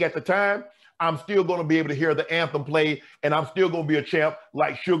the ring at the time, I'm still going to be able to hear the anthem play, and I'm still going to be a champ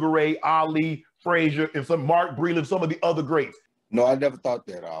like Sugar Ray, Ali, Frazier, and some Mark Breland, some of the other greats. No, I never thought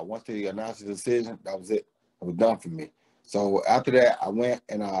that. Once they announced the decision, that was it. It was done for me. So after that, I went,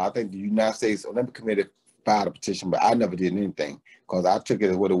 and I think the United States Olympic Committee filed a petition, but I never did anything, because I took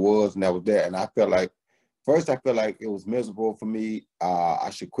it as what it was, and that was that. And I felt like, first, I felt like it was miserable for me. I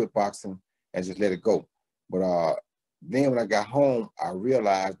should quit boxing and just let it go. But then when I got home, I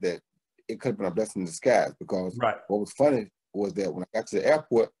realized that it could have been a blessing in disguise, because what was funny was that when I got to the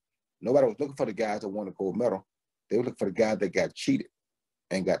airport, nobody was looking for the guys that won the gold medal. They were looking for the guys that got cheated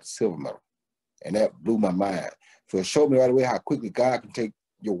and got the silver medal. And that blew my mind. So it showed me right away how quickly God can take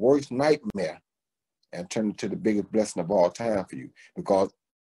your worst nightmare and turn it to the biggest blessing of all time for you. Because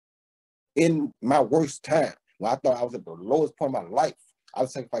in my worst time, when I thought I was at the lowest point of my life, I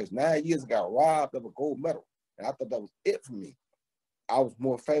was sacrificed 9 years and got robbed of a gold medal. And I thought that was it for me. I was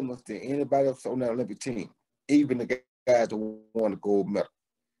more famous than anybody else on that Olympic team, even the guys that won the gold medal.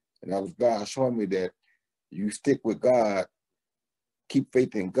 And that was God showing me that you stick with God, keep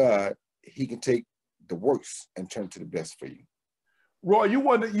faith in God, he can take the worst and turn it to the best for you. Roy, you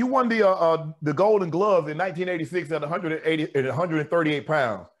won the Golden Glove in 1986 at 138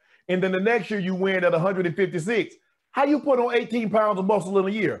 pounds. And then the next year you win at 156. How you put on 18 pounds of muscle in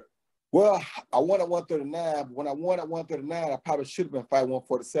a year? Well, I won at 139, but when I won at 139, I probably should have been fighting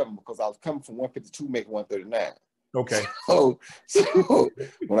 147, because I was coming from 152 making 139. Okay. So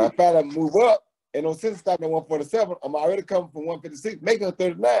when I finally move up, and no sense stopping at 147, I'm already coming from 156 making a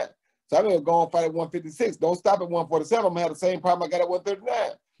 39. So I'm going to go and fight at 156. Don't stop at 147. I'm going to have the same problem I got at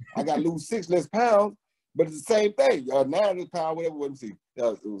 139. I got to lose 6 less pounds, but it's the same thing. 9 less pounds, whatever, let me see.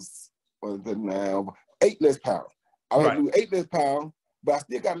 It was 8 less pounds. I had to lose 8 less pounds but I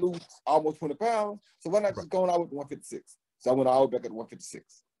still got to lose almost 20 pounds. So why not just go out with 156? So I went all back at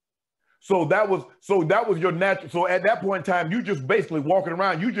 156. So that was your natural. So at that point in time, you just basically walking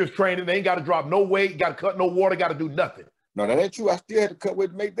around. You just training. They ain't got to drop no weight. Got to cut no water. Got to do nothing. No, that ain't true. I still had to cut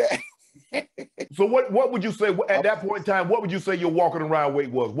weight to make that. So what would you say at that point in time? What would you say your walking around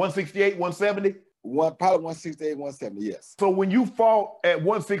weight was? 168, 170? Probably 168, 170. Yes. So when you fought at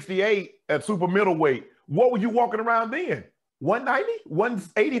 168 at super middleweight, what were you walking around then? 190,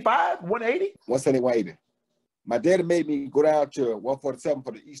 185, 180? 170, 180. My daddy made me go down to 147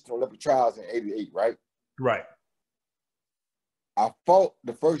 for the Eastern Olympic Trials in 88, right? Right. I fought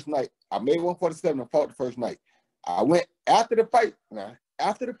the first night. I made 147 and fought the first night. I went after the fight, and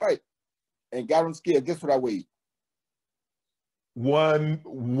got on the scale. Guess what I weighed?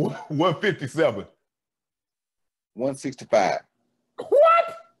 157. 165.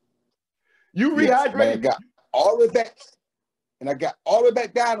 What? You rehydrated? Yes, I got all the way back, and I got all the way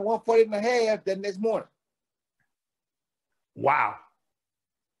back down to 140 and a half that next morning. Wow.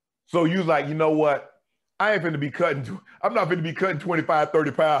 So you was like, you know what? I'm not going to be cutting 25,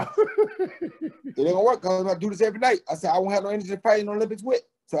 30 pounds. It ain't gonna work because I do this every night. I said, I won't have no energy to fight in the Olympics with.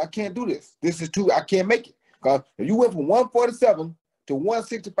 So I can't do this. This is I can't make it. Because if you went from 147 to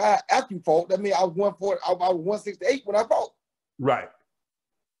 165 after you fought, that means I was 168 when I fought. Right.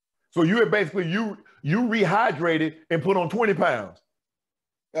 So you had basically, you rehydrated and put on 20 pounds.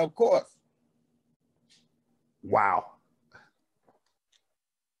 Of course. Wow.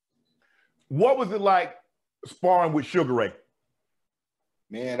 What was it like sparring with Sugar Ray?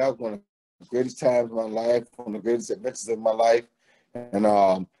 Man, that was one of the greatest times of my life, one of the greatest adventures of my life. And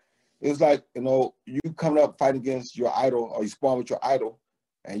it was like, you coming up fighting against your idol, or you sparring with your idol,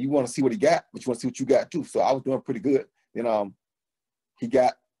 and you want to see what he got, but you want to see what you got too. So I was doing pretty good. And he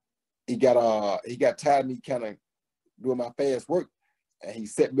got tired of me kind of doing my fast work, and he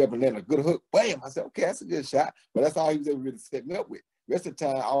set me up and landed a good hook. Bam! I said, okay, that's a good shot. But that's all he was able to really set me up with. The rest of the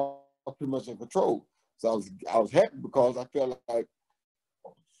time, I was pretty much in control. So I was happy because I felt like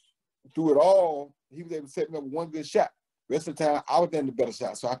through it all, he was able to set me up with one good shot. The rest of the time, I was in the better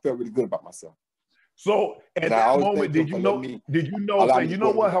shot. So I felt really good about myself. So at that moment, did you know, say, you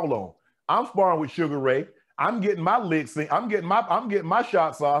know what, hold on. I'm sparring with Sugar Ray. I'm getting my licks in. I'm getting my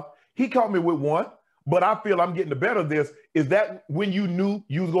shots off. He caught me with one, but I feel I'm getting the better of this. Is that when you knew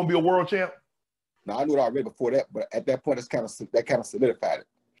you was going to be a world champ? No, I knew it already before that, but at that point, that kind of solidified it.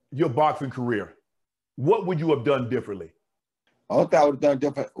 Your boxing career, what would you have done differently? The only thing I would have done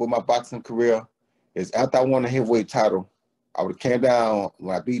different with my boxing career is after I won the heavyweight title, I would have came down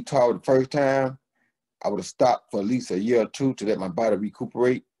when I beat Tarver the first time. I would have stopped for at least a year or two to let my body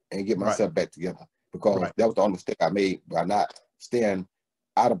recuperate and get myself back together, because that was the only mistake I made by not staying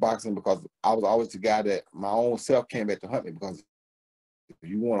out of boxing, because I was always the guy that my own self came back to hunt me, because if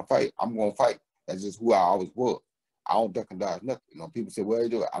you want to fight, I'm going to fight. That's just who I always was. I don't duck and dodge nothing. People say, well, you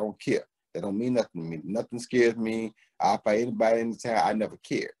do it. I don't care. That don't mean nothing to me. Nothing scares me. I'll fight anybody anytime. I never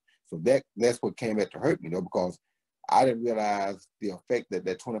cared. So that's what came back to hurt me, because I didn't realize the effect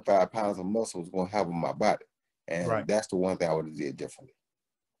that 25 pounds of muscle was going to have on my body. And that's the one thing I would have did differently.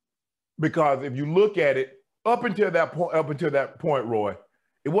 Because if you look at it, up until that point, Roy,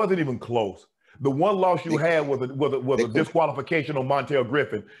 it wasn't even close. The one loss you had was a disqualification on Montel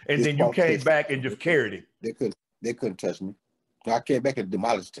Griffin, and then you came back and just carried it. They couldn't touch me. So I came back and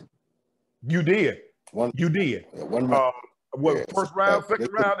demolished him. You did. You did. First round, second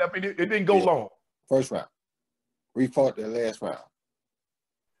round? I mean, it didn't go long. First round. We fought the last round.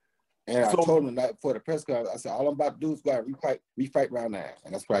 And I told him the night before the press conference, I said, all I'm about to do is go out and refight round 9.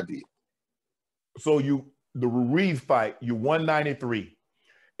 And that's what I did. So the Ruiz fight, you 193.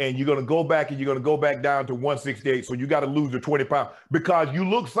 And you're going to go back and you're going to go back down to 168. So you got to lose the 20 pounds because you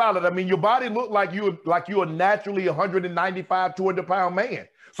look solid. I mean, your body looked like you're naturally 195, 200 pound man.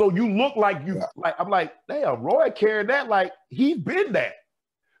 So you look like I'm like, damn, Roy carried that like he's been that.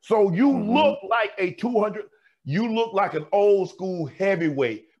 So you look like you look like an old school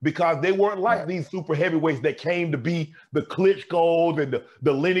heavyweight, because they weren't like these super heavyweights that came to be the Klitschko's and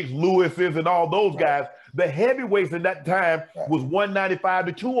the Lennox Lewis's and all those guys. The heavyweights at that time was 195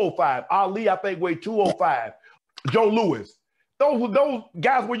 to 205. Ali, I think, weighed 205. Joe Louis. Those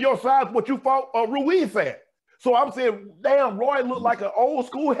guys were your size, what you fought Ruiz at. So I'm saying, damn, Roy looked like an old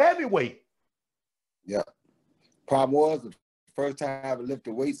school heavyweight. Yeah. Problem was, the first time I ever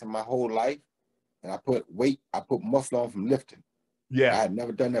lifted weights in my whole life, and I put muscle on from lifting. Yeah. I had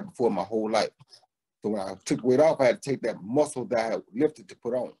never done that before in my whole life. So when I took weight off, I had to take that muscle that I had lifted to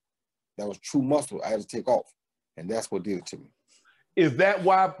put on. That was true muscle I had to take off. And that's what did it to me. Is that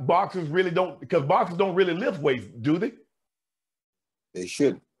why boxers really don't, because boxers don't really lift weights, do they? They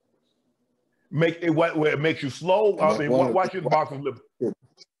shouldn't. Make it what where it makes you slow. I mean, why should boxers live?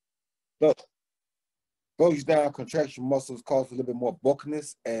 Look, goes down, contraction muscles cause a little bit more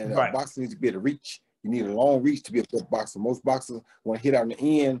bulkiness, and Right. boxer needs to be able to reach. You need a long reach to be a good boxer. Most boxers want to hit out on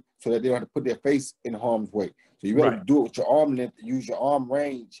the end so that they don't have to put their face in harm's way. So you better do it with your arm length, use your arm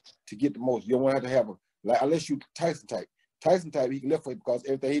range to get the most. You don't want to have unless you Tyson type. Tyson type, he can lift it because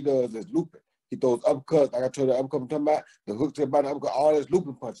everything he does is looping. He throws uppercuts, like I told you, the uppercut I'm talking about, the hook to the bottom, uppercut, all this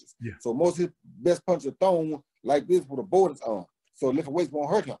looping punches. Yeah. So most of his best punches are thrown like this with a bonus on. So lifting weights won't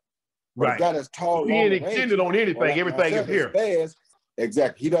hurt him. But Right. a guy that's tall, He ain't extended on anything. Everything is here. Fast,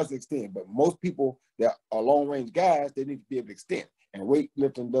 exactly. He doesn't extend. But most people that are long range guys, they need to be able to extend. And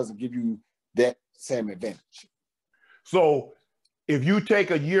weightlifting doesn't give you that same advantage. So if you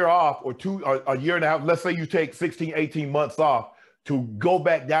take a year off or a year and a half, let's say you take 16, 18 months off to go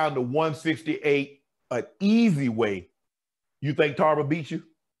back down to 168 an easy way, you think Tarver beats you?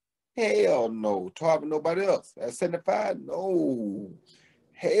 Hell no. Tarver, nobody else. At 75, no.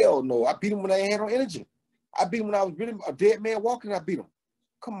 Hell no. I beat him when I ain't had no energy. I beat him when I was really a dead man walking. I beat him.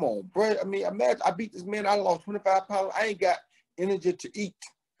 Come on, bro. I mean, imagine I beat this man. I lost 25 pounds. I ain't got energy to eat,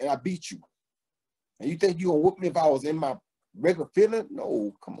 and I beat you. And you think you gonna whoop me if I was in my regular feeling?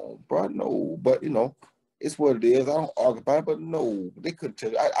 No, come on, bro. No, but you know, it's what it is. I don't argue about it, but no, they couldn't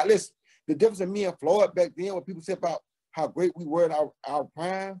tell you. I listen. The difference in me and Floyd back then, when people said about how great we were in our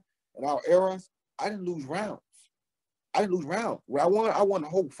prime and our eras, I didn't lose rounds. When I won the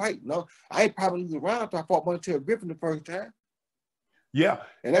whole fight. No, I ain't probably lose a round until I fought Montel Griffin the first time. Yeah.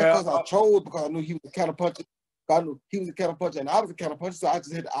 And that's because I chose, because I knew he was a counterpuncher. I knew he was a counterpuncher and I was a counterpuncher, so I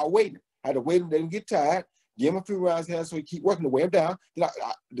just had to outweight him. I had to wait him, let him get tired, give him a few rounds here so he keep working to weigh him down. Then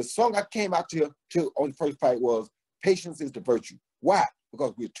the song I came out to on the first fight was "Patience is the Virtue." Why?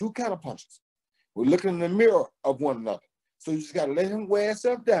 Because we're two counterpunchers. We're looking in the mirror of one another. So you just got to let him wear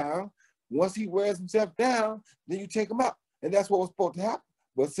himself down. Once he wears himself down, then you take him out. And that's what was supposed to happen.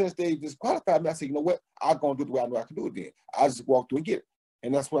 But since they disqualified me, I said, you know what? I'm going to do it the way I know I can do it then. I just walk through and get it.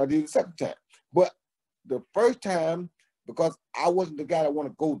 And that's what I did the second time. But the first time, because I wasn't the guy that want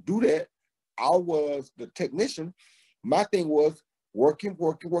to go do that, I was the technician. My thing was working.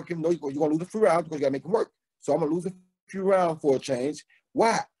 No, you're going to lose a few rounds because you got to make him work. So I'm going to lose a few rounds for a change.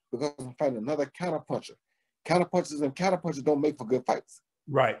 Why? Because I'm fighting another counterpuncher. Counterpunchers don't make for good fights.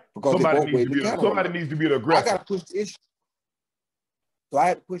 Right. Because somebody needs to be the aggressor. I got to push the issue. So I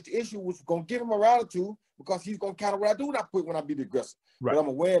had to push the issue, which was going to give him a round or two, because he's going to counter what I do when I be the aggressor. Right. But I'm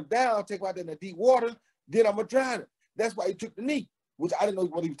going to wear him down, take him out there in the deep water, then I'm going to drown him. That's why he took the knee, which I didn't know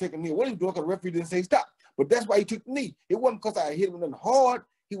whether he was taking a knee or what he was doing, because the referee didn't say stop. But that's why he took the knee. It wasn't because I hit him in hard.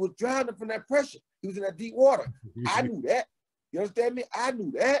 He was drowning from that pressure. He was in that deep water. I knew that. You understand me? I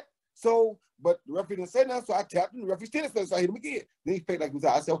knew that. So, but the referee didn't say nothing, so I tapped him. The referee still said, so I hit him again. Then he faked like he was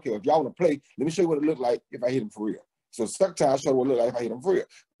out. I said, okay, if y'all want to play, let me show you what it looked like if I hit him for real. So second time I showed what it looked like if I hit him for real.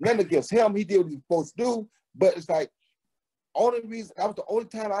 Nothing against him. He did what he was supposed to do, but it's like, only reason, that was the only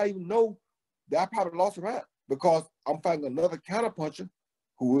time I even know that I probably lost a round, because I'm fighting another counterpuncher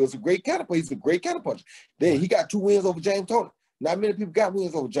who is a great counterpuncher. He's a great counterpuncher. Then he got 2 wins over James Toney. Not many people got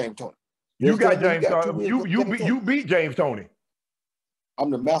wins over James Toney. You got James Toney. You beat James Toney. I'm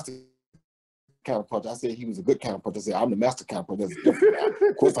the master counterpuncher. I said he was a good counterpuncher. I said I'm the master counterpuncher. That's different.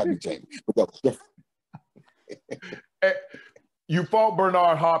 Of course I beat James, but that was different. You fought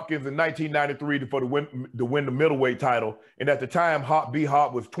Bernard Hopkins in 1993 to win the middleweight title, and at the time, B.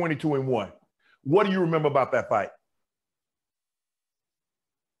 Hop was 22-1. What do you remember about that fight?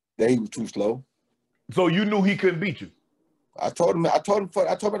 That he was too slow. So you knew he couldn't beat you. I told him at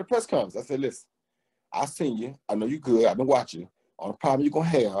the press conference. I said, listen, I seen you. I know you good. I've been watching you. Only problem you're gonna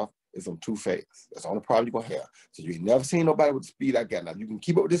have is I'm too fast. That's the only problem you're gonna have. So you ain't never seen nobody with the speed I got. Now, if you can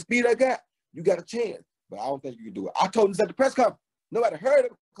keep up with the speed I got, you got a chance. But I don't think you can do it. I told him this at the press conference. Nobody heard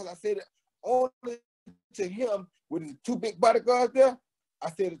it because I said it only to him with his 2 big bodyguards there. I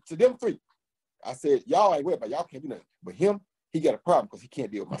said it to them 3. I said, y'all ain't worried about, y'all can't do nothing. But him, he got a problem because he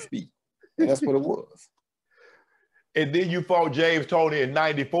can't deal with my speed. And that's what it was. And then you fought James Toney in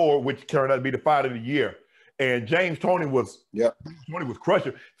 94, which turned out to be the fight of the year. And James Toney was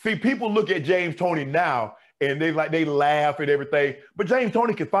crushing. See, people look at James Toney now and they laugh at everything, but James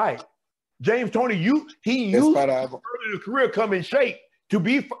Toney can fight. James Toney, he used early in his career come in shape to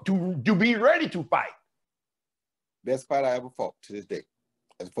be ready to fight. Best fight I ever fought to this day.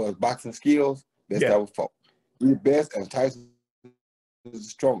 As far as boxing skills, best I ever fought. The best, and Tyson is the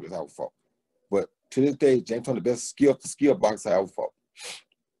strongest I ever fought. But to this day, James Toney, the best skill boxer I ever fought.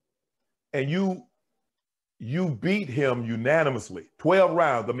 And you beat him unanimously, 12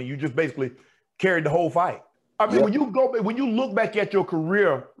 rounds. I mean, you just basically carried the whole fight. I mean, when you look back at your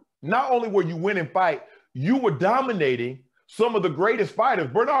career, not only were you winning fight, you were dominating some of the greatest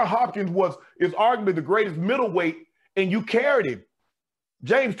fighters. Bernard Hopkins is arguably the greatest middleweight, and you carried him.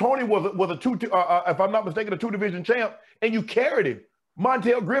 James Toney was if I'm not mistaken, a 2-division champ, and you carried him.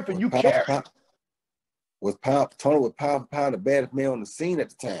 Montel Griffin, you carried him. Tony was pound for pound the baddest man on the scene at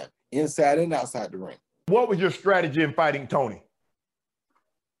the time, inside and outside the ring. What was your strategy in fighting Tony?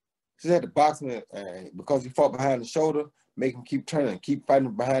 Just had to box him, because he fought behind the shoulder, make him keep turning, keep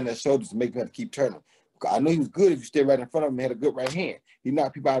fighting behind that shoulder to make him have to keep turning. I know he was good if you stayed right in front of him and had a good right hand. He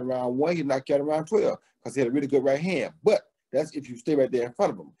knocked people out around 1, he knocked you out around 12 because he had a really good right hand. But that's if you stay right there in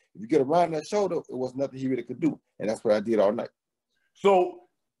front of him. If you get around that shoulder, it was nothing he really could do. And that's what I did all night. So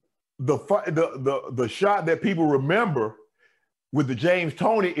the shot that people remember with the James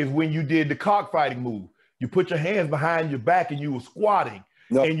Toney is when you did the cockfighting move. You put your hands behind your back and you were squatting.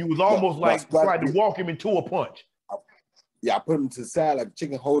 And you was almost like trying to walk him into a punch. Yeah, I put him to the side like a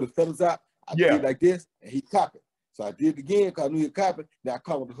chicken, hold his feathers out. I did like this, and he copped it. So I did it again because I knew he'd cop it. Then I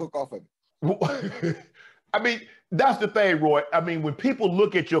caught with the hook off of it. I mean, that's the thing, Roy. I mean, when people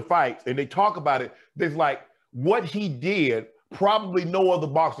look at your fights and they talk about it, there's like what he did probably no other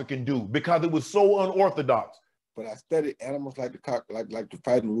boxer can do because it was so unorthodox. But I studied animals like the cock, like the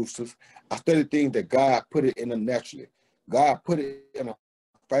fighting roosters. I studied things that God put it in them naturally. God put it in a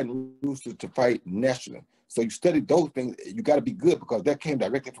fighting rooster to fight naturally. So you study those things, you got to be good because that came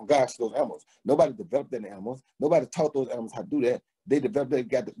directly from God to those animals. Nobody developed them animals. Nobody taught those animals how to do that. They developed it,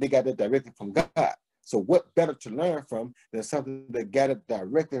 they got that directly from God. So what better to learn from than something that got it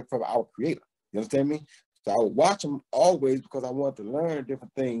directly from our creator? You understand me? So I would watch them always because I wanted to learn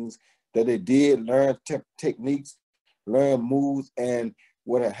different things that they did, learn techniques, learn moves. And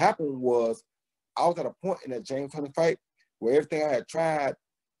what had happened was I was at a point in that James Toney fight where everything I had tried,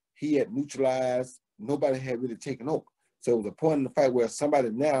 he had neutralized. Nobody had really taken over. So it was a point in the fight where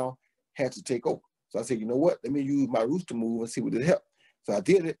somebody now had to take over. So I said, you know what? Let me use my rooster move and see what it helped. So I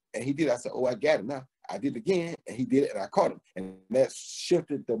did it, and he did it. I said, oh, I got it now. I did it again, and he did it, and I caught him. And that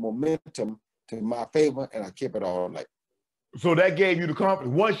shifted the momentum to my favor, and I kept it all night. So that gave you the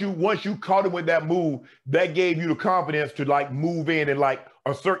confidence. Once you caught him with that move, that gave you the confidence to like move in and like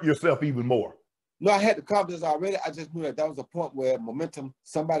assert yourself even more. No, I had the confidence already. I just knew that was a point where momentum,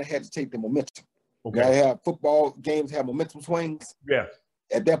 somebody had to take the momentum. Okay. I have football games have momentum swings. Yes.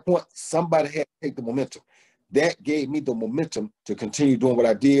 At that point, somebody had to take the momentum. That gave me the momentum to continue doing what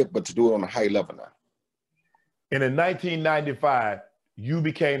I did, but to do it on a high level now. And in 1995, you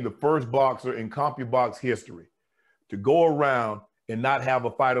became the first boxer in CompuBox history to go around and not have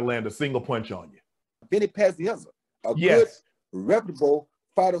a fighter land a single punch on you. Vinny Pazienza, a good, reputable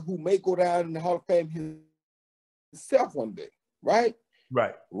fighter who may go down in the Hall of Fame himself one day, right?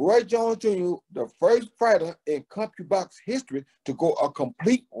 Right. Roy Jones Jr., the first fighter in CompuBox history to go a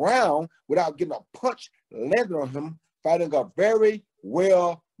complete round without getting a punch landed on him, fighting a very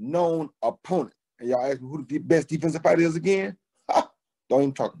well-known opponent. And y'all ask me who the best defensive fighter is again? Don't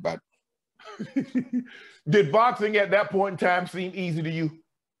even talk about it. Did boxing at that point in time seem easy to you?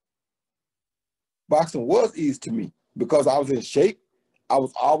 Boxing was easy to me because I was in shape. I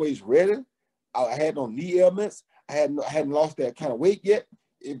was always ready. I had no knee ailments. I hadn't lost that kind of weight yet.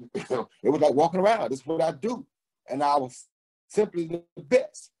 It was like walking around. That's what I do. And I was simply the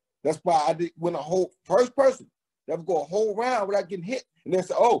best. That's why I did win a whole first person. That would go a whole round without getting hit. And then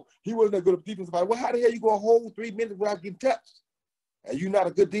say, oh, he wasn't a good defensive fighter. Well, how the hell you go a whole 3 minutes without getting touched? Are you not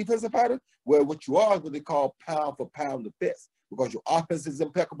a good defensive fighter? Well, what you are is what they call pound for pound the best. Because your offense is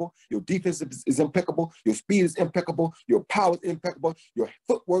impeccable, your defense is impeccable, your speed is impeccable, your power is impeccable, your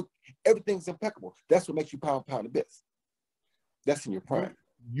footwork, everything's impeccable. That's what makes you pound for pound the best. That's in your prime.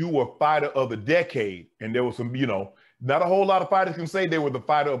 You were fighter of the decade, and there was some, not a whole lot of fighters can say they were the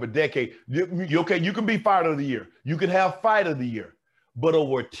fighter of a decade. Okay, you can be fighter of the year. You can have fighter of the year. But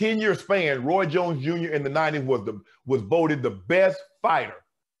over a 10-year span, Roy Jones Jr. in the 90s was voted the best fighter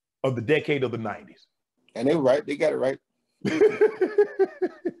of the decade of the 90s. And they were right. They got it right.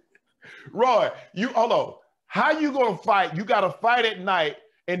 Roy, hold on. How you gonna fight? You gotta fight at night,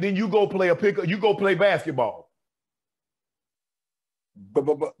 and then you go play you go play basketball.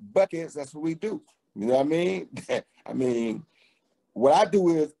 But buckets, that's what we do. You know what I mean? I mean, what I do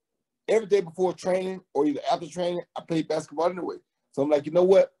is every day before training or either after training, I play basketball anyway. So I'm like, you know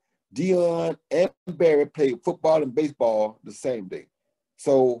what? Dion and Barry played football and baseball the same day.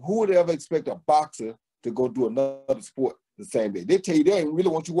 So who would ever expect a boxer to go do another sport the same day? They tell you they didn't really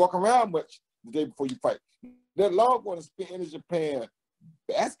want you walking around much the day before you fight. They're long going to spend energy playing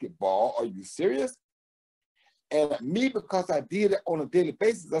basketball. Are you serious? And me, because I did it on a daily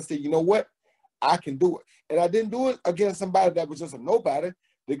basis, I said, you know what? I can do it. And I didn't do it against somebody that was just a nobody.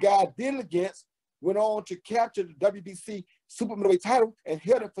 The guy I did it against went on to capture the WBC super middleweight title and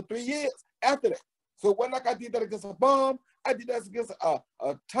held it for 3 years after that. So it wasn't like I did that against a bum. I did that against a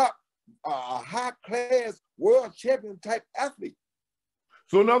top, high-class world champion type athlete.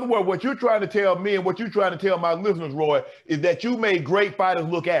 So in other words, what you're trying to tell me and what you're trying to tell my listeners, Roy, is that you made great fighters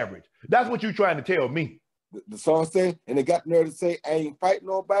look average. That's what you're trying to tell me. The song say, and they got the nerve to say, I ain't fighting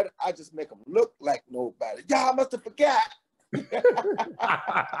nobody. I just make them look like nobody. Y'all must have forgot.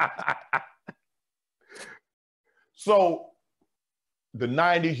 So the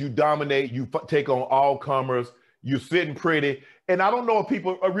 90s, you dominate, you take on all comers, you're sitting pretty. And I don't know if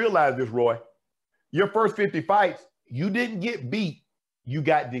people realize this, Roy. Your first 50 fights, you didn't get beat. You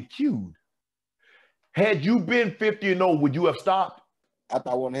got DQ'd. Had you been 50-0, would you have stopped? After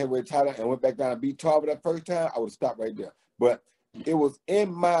I won the heavyweight title and went back down and beat Tarver that first time, I would have stopped right there. But it was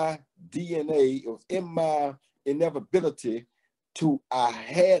in my DNA, it was in my inevitability I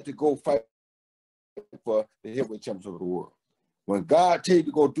had to go fight for the heavyweight championship of the world. When God tells you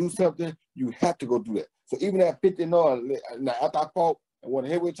to go do something, you have to go do that. So even at 50-0, after I fought and won the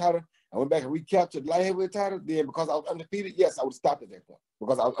heavyweight title, I went back and recaptured the light heavyweight title. Then because I was undefeated, yes, I would have stopped at that point.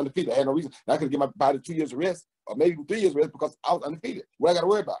 Because I was undefeated. I had no reason. And I could get my body 2 years of rest, or maybe even 3 years of rest because I was undefeated. What I got to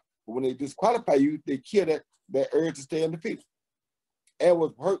worry about? But when they disqualify you, they kill that urge to stay undefeated. And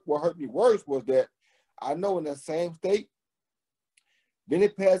what hurt me worse was that I know in that same state, Vinny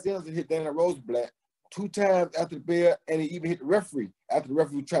Pazienza hit Dana Rosenblatt 2 times after the bell, and he even hit the referee. After the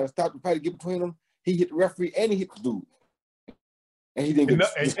referee was trying to stop the fight to get between them, he hit the referee and he hit the dude. And he didn't get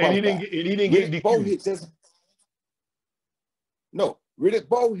disqualified. And he didn't get DQ'd. Riddick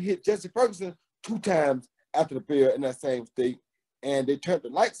Bowe hit Jesse Ferguson 2 times after the bell in that same state, and they turned the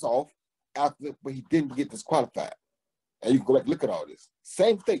lights off after, but he didn't get disqualified. And you can go back and look at all this.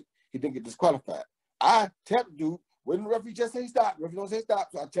 Same state, he didn't get disqualified. I tapped the dude, when the referee just say stop, the referee don't say stop,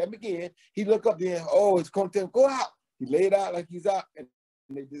 so I tap him again. He look up there, it's going to tell him, go out. He laid out like he's out, and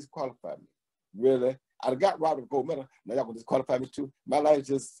they disqualified me. Really? I got robbed of a gold medal. Now y'all gonna disqualify me too? My life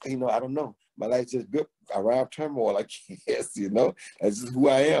just, I don't know. My life just built around turmoil, I guess, That's just who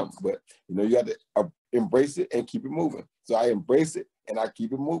I am. But, you have to embrace it and keep it moving. So I embrace it and I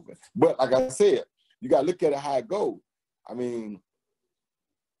keep it moving. But like I said, you got to look at it how it goes. I mean,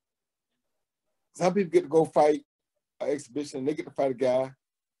 some people get to go fight an exhibition and they get to fight a guy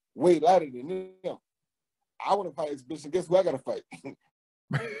way lighter than them. I want to fight an exhibition. Guess who I got to fight?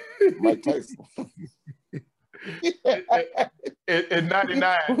 Mike Tyson. In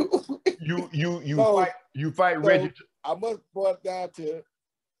 99, you fight Reggie. I must brought down to.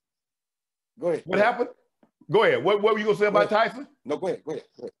 Go ahead. What happened? Go ahead. What were you gonna say about Tyson? No, go ahead.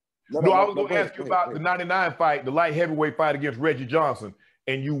 No, I was gonna ask you about the 99 fight, the light heavyweight fight against Reggie Johnson,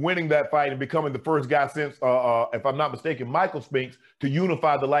 and you winning that fight and becoming the first guy since, if I'm not mistaken, Michael Spinks to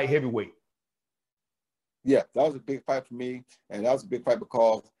unify the light heavyweight. Yeah, that was a big fight for me, and that was a big fight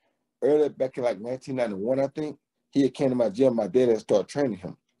because earlier back in like 1991, I think, he had came to my gym. My dad had started training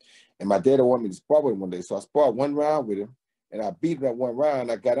him, and my dad wanted me to spar with him one day. So I sparred 1 round with him, and I beat him that 1 round.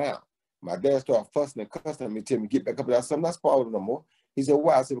 And I got out. My dad started fussing and cussing at me, telling me get back up. I said, I'm not sparring with him no more. He said,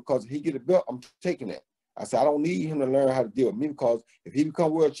 why? I said, because if he get a belt, I'm taking it. I said, I don't need him to learn how to deal with me because if he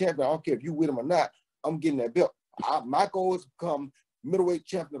become world champion, I don't care if you with him or not, I'm getting that belt. My goal is to become middleweight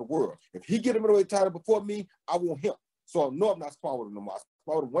champion of the world. If he get a middleweight title before me, I want him. So no, I'm not sparring with him no more. I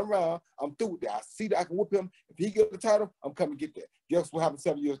sparred him 1 round. I'm through with that. I see that I can whoop him. If he get the title, I'm coming to get that. Guess what happened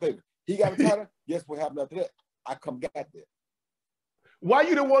 7 years later? He got a title. Guess what happened after that? I come got that. Why you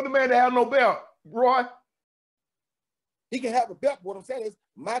didn't want the man to have no belt, Roy? He can have a belt. What I'm saying is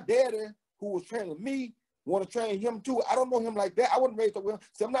my daddy, who was training me, want to train him too. I don't know him like that. I wasn't raised up with him.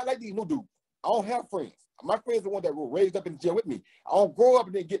 See, I'm not like these new dudes. I don't have friends. My friends are the ones that were raised up in the gym with me. I don't grow up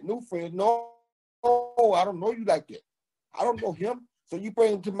and then get new friends. No, I don't know you like that. I don't know him. So you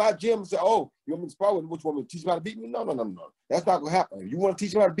bring him to my gym and say, oh, you want me to spar with him? What, you want me to teach him how to beat me? No. That's not going to happen. If you want to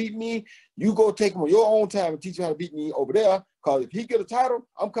teach him how to beat me, you go take him on your own time and teach him how to beat me over there. Because if he get a title,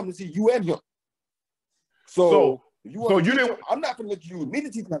 I'm coming to see you and him. So if you want to teach him, I'm not going to let you me to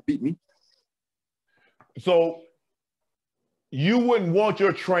teach him how to beat me. So you wouldn't want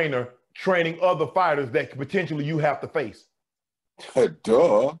your trainer training other fighters that potentially you have to face?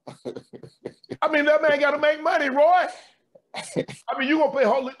 Duh. I mean, that man got to make money, Roy. I mean, you gonna pay?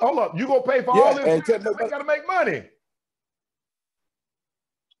 Hold up, you gonna pay for all this? That man got to make money.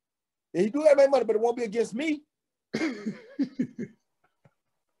 Yeah, he do have to make money, but it won't be against me.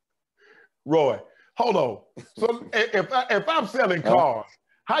 Roy, hold on. So if I'm selling cars,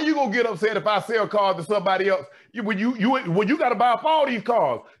 How you gonna get upset if I sell cars to somebody else? When you got to buy up all these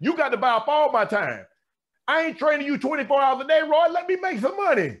cars, you got to buy up all my time. I ain't training you 24 hours a day, Roy. Let me make some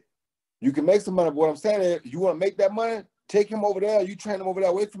money. You can make some money. But what I'm saying is, you want to make that money, take him over there. You train him over there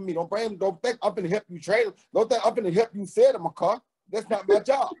away from me. Don't bring him. Don't think I'm going to help you train him. Don't think I'm going to help you sell him a car. That's not my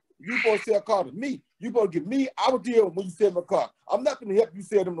job. You supposed to sell a car to me. You supposed to give me our deal when you sell my car. I'm not going to help you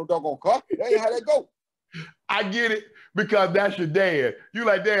sell them no doggone car. That ain't how that go. I get it because that's your dad. You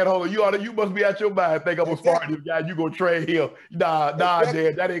like, Dad, hold on. You must be out your mind. Think I'm a smart guy. You gonna train him? Nah,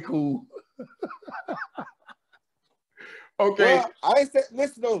 Dad, that ain't cool. Okay. Well, I ain't say.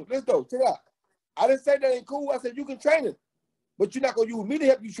 Listen though. Check it out. I didn't say that ain't cool. I said you can train him, but you're not gonna use me to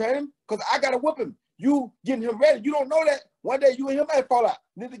help you train him because I gotta whip him. You getting him ready. You don't know that one day you and him might fall out.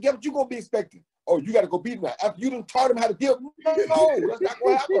 Then together you gonna be expecting. Oh, you got to go beat him now. After you done taught him how to deal. No, that's not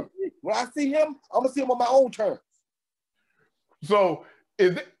going to happen. When I see him, I'm gonna see him on my own terms. So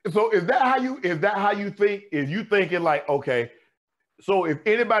is that how you think? Is you thinking like, okay, so if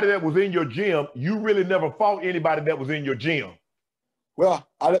anybody that was in your gym, you really never fought anybody that was in your gym? Well,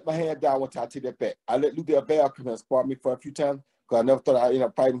 I let my hand down one time. I take that back. I let Luther Bell come and spar me for a few times because I never thought I'd end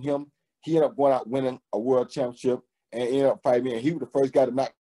up fighting him. He ended up going out winning a world championship and ended up fighting me, and he was the first guy to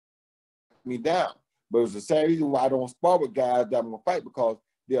knock me down. But it was the same reason why I don't spar with guys that I'm gonna fight, because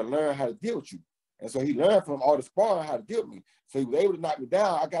they'll learn how to deal with you. And so he learned from all the sparring how to deal with me. So he was able to knock me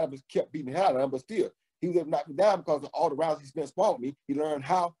down. I got him, kept beating the hell out of him, but still, he was able to knock me down because of all the rounds he spent sparring with me. He learned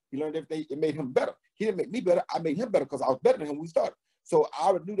everything. It made him better. He didn't make me better. I made him better because I was better than him when we started. So I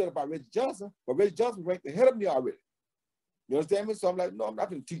already knew that about Reggie Johnson, but Reggie Johnson ranked ahead of me already. You understand me? So I'm like, no, I'm not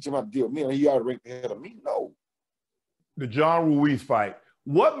going to teach him how to deal with me. And he already ranked ahead of me. No. The John Ruiz fight.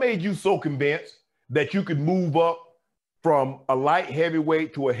 What made you so convinced that you could move up from a light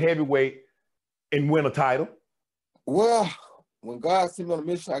heavyweight to a heavyweight and win a title? Well, when God sent me on a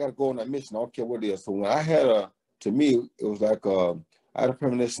mission, I got to go on that mission. I don't care what it is. So when I had to me, it was like I had a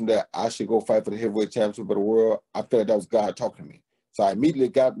premonition that I should go fight for the heavyweight championship of the world. I felt like that was God talking to me. So I immediately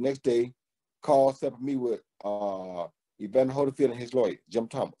got up the next day, called, set up me with Evander Holyfield and his lawyer, Jim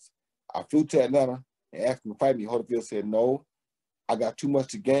Thomas. I flew to Atlanta and asked him to fight me. Holyfield said, no, I got too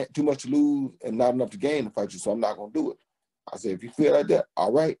much to lose and not enough to gain to fight you, so I'm not going to do it. I said, if you feel like that,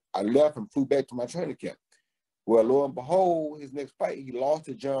 all right. I left and flew back to my training camp. Well, lo and behold, his next fight, he lost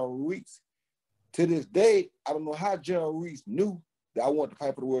to John Ruiz. To this day, I don't know how John Ruiz knew that I wanted to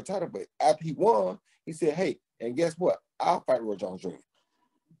fight for the world title, but after he won, he said, hey, and guess what? I'll fight Roy Jones Jr.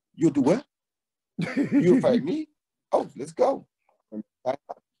 You'll do what? You'll fight me? Oh, let's go.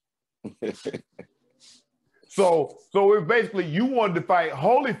 So it's basically you wanted to fight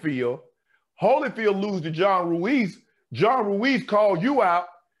Holyfield. Holyfield lose to John Ruiz. John Ruiz called you out.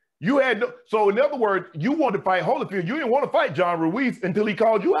 You had so in other words, you wanted to fight Holyfield. You didn't want to fight John Ruiz until he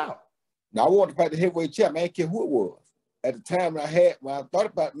called you out. Now I wanted to fight the heavyweight champ. I didn't care who it was. At the time when I thought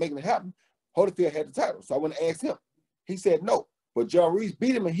about making it happen, Holyfield had the title. So I went and asked him. He said no. But John Ruiz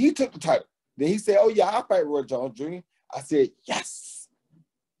beat him and he took the title. Then he said, oh yeah, I'll fight Roy Jones Jr. I said, yes.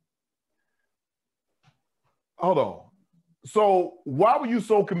 Hold on. So why were you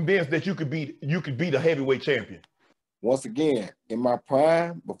so convinced that you could beat a heavyweight champion? Once again, in my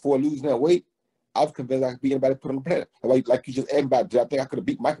prime, before losing that weight, I was convinced I could beat anybody put on the planet. Like you just asked about, did I think I could have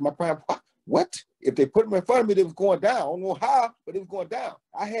beat Mike in my prime? What? If they put him in front of me, it was going down. I don't know how, but it was going down.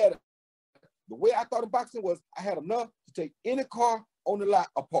 The way I thought in boxing was I had enough to take any car on the lot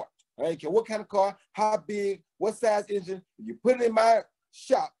apart. I didn't care what kind of car, how big, what size engine. If you put it in my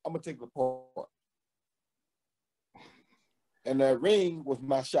shop, I'm going to take it apart. And that ring was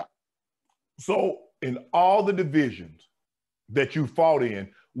my shop. So in all the divisions that you fought in,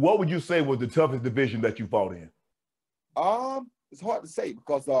 what would you say was the toughest division that you fought in? It's hard to say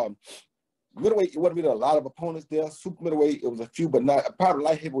because middleweight, it wasn't really a lot of opponents there. Super middleweight, it was a few, but not. Probably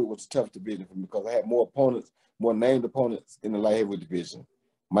light heavyweight was the toughest division for me because I had more opponents, more named opponents in the light heavyweight division.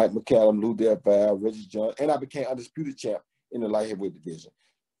 Mike McCallum, Lou Delval, Reggie Johnson, and I became undisputed champ in the light heavyweight division.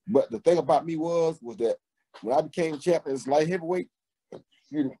 But the thing about me was that when I became champ in this light heavyweight,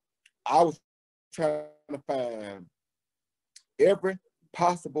 I was trying to find every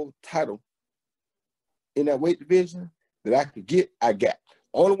possible title in that weight division that I could get, I got.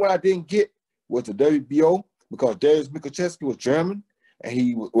 Only one I didn't get was the WBO because Darius Mikuchevsky was German, and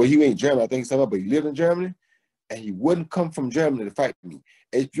he ain't German, I think somewhere, but he lived in Germany, and he wouldn't come from Germany to fight me.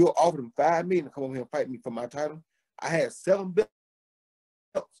 And if you offered him $5 million to come over here and fight me for my title, I had 7 belts.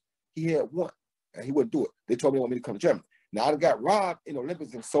 He had 1, and he wouldn't do it. They told me they want me to come to Germany. Now I got robbed in the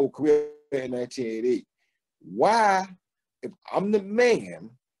Olympics in Seoul, Korea in 1988. Why, if I'm the man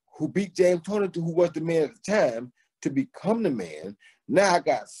who beat James Tonington, who was the man at the time, to become the man, Now I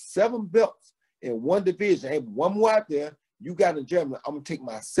got 7 belts in one division. Hey, one more out there. You got in Germany. I'm gonna take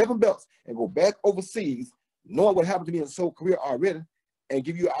my 7 belts and go back overseas, knowing what happened to me in Soul career already, and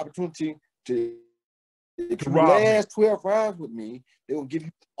give you an opportunity to if you last 12 rounds with me, they will give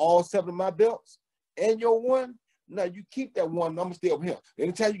you all 7 of my belts and your one. Now you keep that one. I'm gonna stay over here.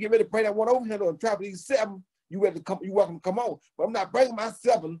 Anytime you get ready to bring that one over here on top of these 7, you ready to come? You welcome to come on. But I'm not bringing my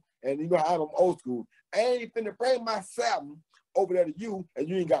 7. And you know how I'm old school. I ain't finna bring my 7 over there to you, and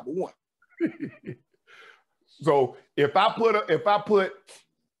you ain't got but 1. So I'm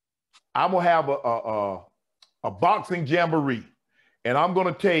gonna have a boxing jamboree, and I'm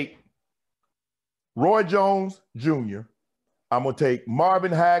gonna take Roy Jones Jr. I'm gonna take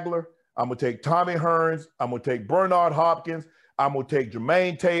Marvin Hagler. I'm gonna take Tommy Hearns. I'm gonna take Bernard Hopkins. I'm gonna take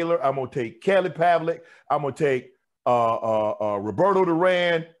Jermaine Taylor. I'm gonna take Kelly Pavlik. I'm gonna take Roberto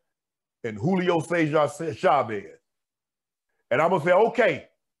Duran and Julio Cesar Chavez. And I'm gonna say, okay,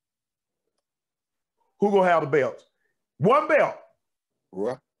 who gonna have the belts? 1 belt.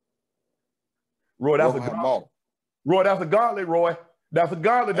 Roy, that's a gauntlet. Roy, that's a gauntlet, Roy. That's a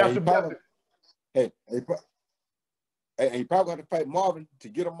gauntlet. That's the belt. He probably gonna fight Marvin to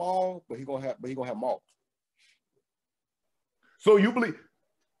get them all, but he gonna have them all. So you believe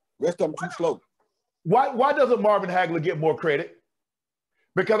rest of them too slow. Why doesn't Marvin Hagler get more credit?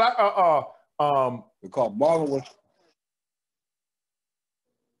 Because because Marvin was.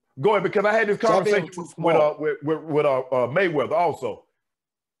 Go ahead, because I had this conversation with Mayweather also.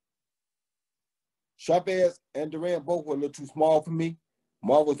 Chavez and Duran both were a little too small for me.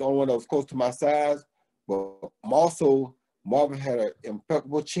 Marvin was the only one that was close to my size, but also Marvin had an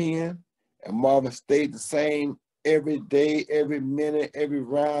impeccable chin, and Marvin stayed the same every day, every minute, every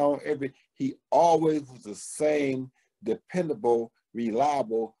round, he always was the same dependable,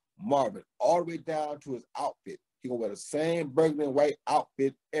 reliable Marvin, all the way down to his outfit. He gonna wear the same burgundy and white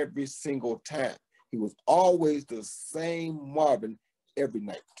outfit every single time. He was always the same Marvin every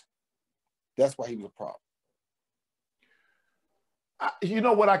night. That's why he was a problem. You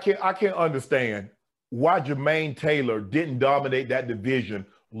know what? I can't understand why Jermaine Taylor didn't dominate that division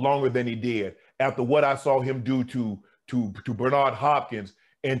longer than he did after what I saw him do to Bernard Hopkins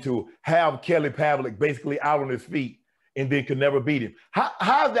and to have Kelly Pavlik basically out on his feet and then could never beat him.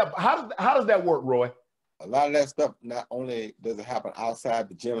 How does that work, Roy? A lot of that stuff not only does it happen outside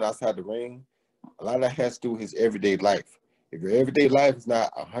the gym and outside the ring, a lot of that has to do with his everyday life. If your everyday life is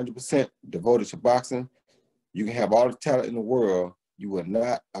not 100% devoted to boxing, you can have all the talent in the world, you will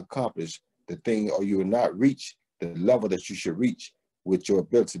not accomplish the thing, or you will not reach the level that you should reach with your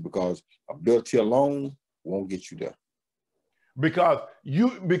ability, because ability alone won't get you there. Because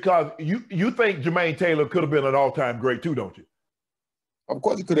you think Jermaine Taylor could have been an all-time great too, don't you? Of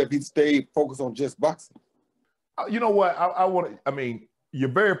course he could have. He stayed focused on just boxing. You know what? I mean, your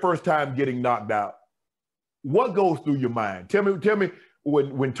very first time getting knocked out, what goes through your mind? Tell me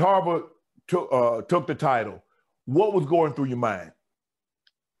when Tarver took the title, what was going through your mind?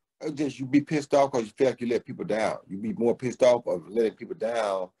 Just you be pissed off because you feel like you let people down. You be more pissed off of letting people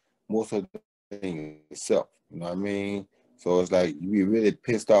down more so than yourself. You know what I mean? So it's like you be really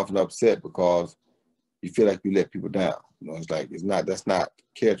pissed off and upset because you feel like you let people down. You know, it's like that's not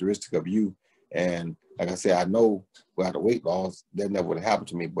characteristic of you. And like I said, I know without the weight loss, that never would have happened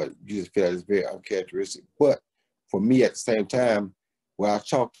to me, but you just feel like it's very uncharacteristic. But for me at the same time, what I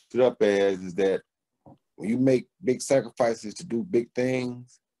chalked it up as is that when you make big sacrifices to do big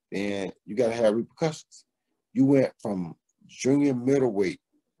things, then you got to have repercussions. You went from junior middleweight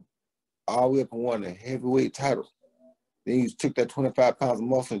all the way up and won a heavyweight title. Then you took that 25 pounds of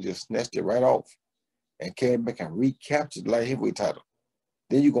muscle and just snatched it right off and came back and recaptured the light heavyweight title.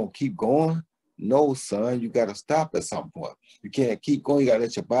 Then you're going to keep going? No, son, you got to stop at some point. You can't keep going. You got to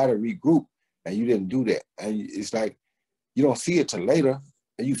let your body regroup, and you didn't do that. And it's like you don't see it till later,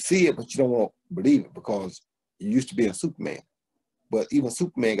 and you see it, but you don't want to believe it because you used to be a Superman. But even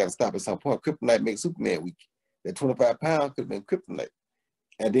Superman got to stop at some point. Kryptonite makes Superman weak. That 25 pounds could have been kryptonite.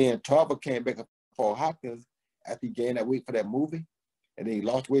 And then Tarver came back for Hopkins after he gained that weight for that movie. And then he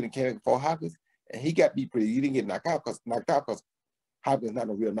lost weight and came back for Hopkins. And he got beat pretty. He didn't get knocked out because Hopkins is not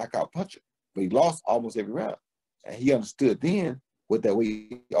a real knockout puncher. But he lost almost every round. And he understood then what that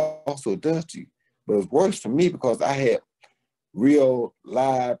weight also does to you. But it was worse for me because I had real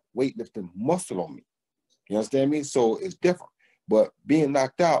live weightlifting muscle on me. You understand me? So it's different. But being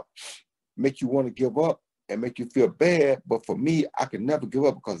knocked out make you want to give up and make you feel bad. But for me, I could never give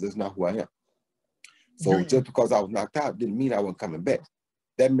up because that's not who I am. So just because I was knocked out didn't mean I wasn't coming back.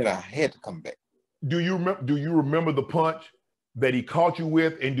 That meant I had to come back. Do you remember the punch that he caught you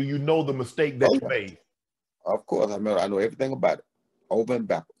with, and do you know the mistake that you made? Of course, I know everything about it. over and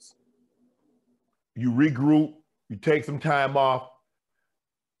backwards. You regroup, you take some time off.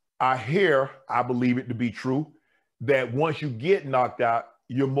 I believe it to be true, that once you get knocked out,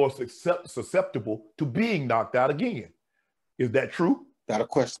 you're more susceptible to being knocked out again. Is that true? Without a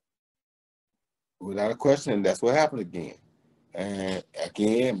question. Without a question, that's what happened again. And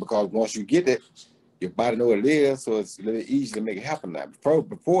again, because once you get it, your body knows what it is, so it's a little easy to make it happen now.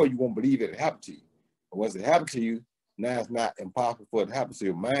 Before you won't believe it happened to you. But once it happened to you, now it's not impossible for it to happen. So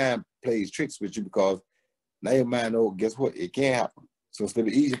your mind plays tricks with you because now your mind knows, guess what? It can happen. So it's a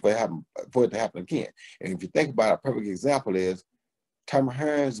little easy for it to happen again. And if you think about it, a perfect example is Tommy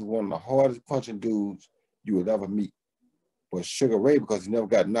Hearns is one of the hardest punching dudes you would ever meet. But Sugar Ray, because he never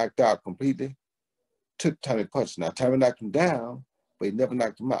got knocked out completely, took Tommy punch. Now Tommy knocked him down, but he never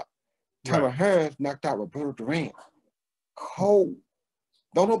knocked him out. Tommy Hearns knocked out Roberto Duran. Cold.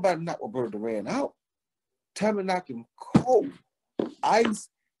 Don't nobody knock Roberto Duran out. Tommy knocked him cold. Ice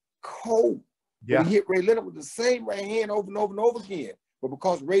cold. Yeah. But he hit Ray Leonard with the same right hand over and over and over again. But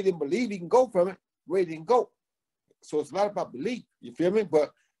because Ray didn't believe he can go from it, Ray didn't go. So it's a lot about belief. You feel me?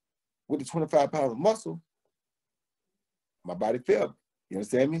 But with the 25 pounds of muscle, my body failed me. You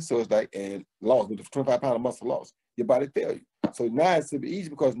understand me? So it's like, and lost with the 25 pounds of muscle loss, your body failed you. So now it's easy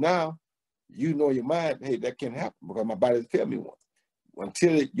because now you know in your mind, hey, that can't happen because my body failed me once.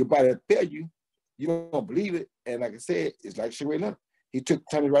 Until your body failed you, you don't believe it. And like I said, it's like Sugar Ray Leonard. He took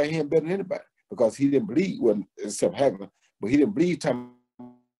Tommy's right hand better than anybody because he didn't believe, well, except Hagler, but he didn't believe Tommy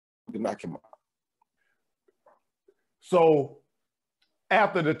to knock him out. So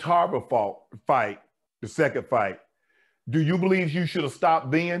after the Tarver fight, the second fight, do you believe you should have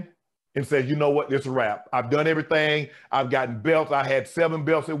stopped then and said, you know what, this is a wrap. I've done everything. I've gotten belts. I had 7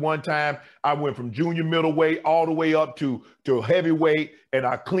 belts at one time. I went from junior middleweight all the way up to heavyweight, and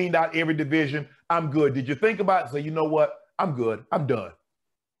I cleaned out every division. I'm good. Did you think about it and say, you know what, I'm good. I'm done?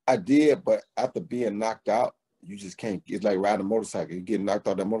 I did, but after being knocked out, you just can't. It's like riding a motorcycle. You get knocked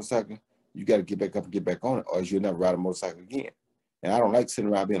out that motorcycle, you got to get back up and get back on it, or you'll never ride a motorcycle again. And I don't like sitting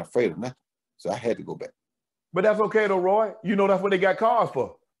around being afraid of nothing. So I had to go back. But that's okay though, Roy. You know that's what they got cars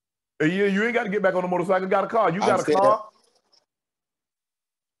for. You ain't got to get back on the motorcycle. You got a car. You got a car.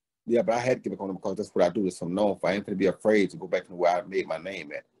 Yeah, but I had to get back on them because that's what I do. It's I'm known for. I ain't going to be afraid to go back to where I made my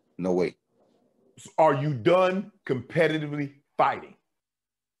name at. No way. So are you done competitively fighting?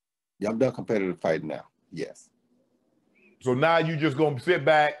 Yeah, I'm done competitive fighting now. Yes. So now you just going to sit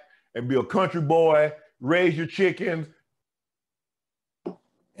back and be a country boy, raise your chickens.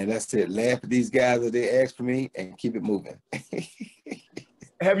 And that's it. Laugh at these guys that they ask for me and keep it moving.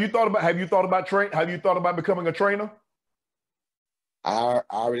 Have you thought about becoming a trainer? I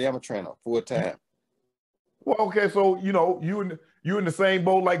already am a trainer full time. Well, okay, so you know you in the same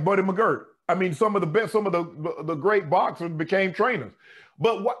boat like Buddy McGirt. I mean, some of the great boxers became trainers.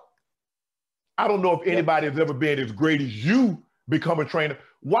 But what I don't know if anybody has ever been as great as you become a trainer.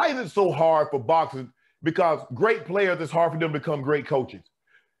 Why is it so hard for boxers? Because great players, it's hard for them to become great coaches.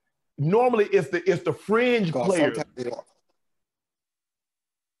 Normally, it's the fringe players.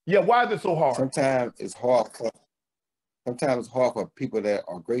 Yeah, why is it so hard? Sometimes it's hard for people that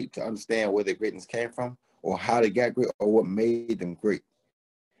are great to understand where their greatness came from or how they got great or what made them great.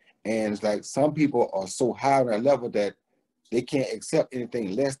 And it's like some people are so high on that level that they can't accept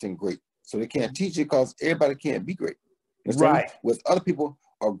anything less than great. So they can't teach it because everybody can't be great. Right. With other people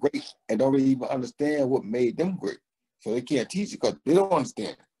are great and don't really even understand what made them great. So they can't teach it because they don't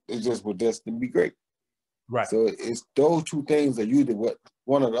understand. It's just what destined to be great. Right. So it's those two things are usually what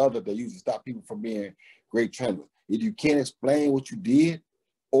one or the other that usually stop people from being great trainers. Either you can't explain what you did,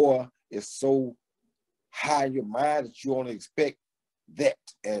 or it's so high in your mind that you only expect that,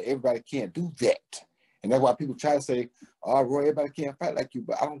 and everybody can't do that. And that's why people try to say, "Oh, Roy, everybody can't fight like you,"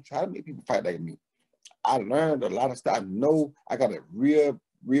 but I don't try to make people fight like me. I learned a lot of stuff. I know I got a real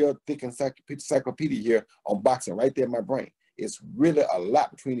thick encyclopedia here on boxing right there in my brain. It's really a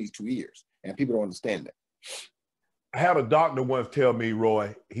lot between these 2 ears, and people don't understand that. I had a doctor once tell me,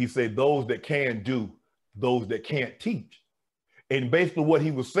 Roy, he said, those that can do, those that can't teach. And basically what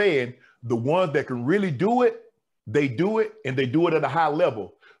he was saying, the ones that can really do it, and they do it at a high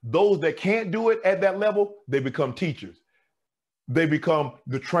level. Those that can't do it at that level, they become teachers. They become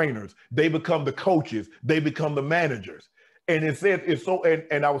the trainers. They become the coaches. They become the managers. And it says it's so,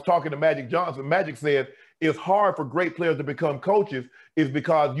 and I was talking to Magic Johnson. Magic said it's hard for great players to become coaches is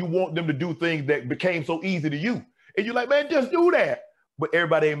because you want them to do things that became so easy to you. And you're like, man, just do that. But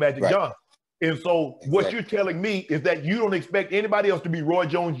everybody ain't Magic Johnson. And so what you're telling me is that you don't expect anybody else to be Roy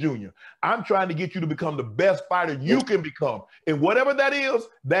Jones Jr. I'm trying to get you to become the best fighter you can become. And whatever that is,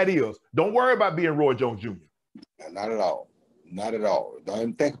 that is. Don't worry about being Roy Jones Jr. Not at all. Not at all. Don't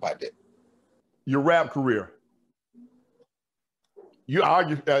even think about that. Your rap career. You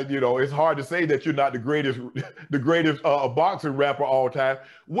argue, it's hard to say that you're not the greatest boxing rapper all time.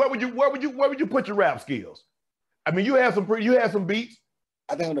 Where would you put your rap skills? I mean, you had some beats.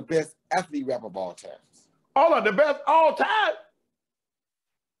 I think I'm the best athlete rapper of all time. All of the best all time.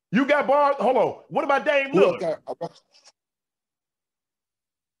 You got bars. Hold on. What about Dame Lillard?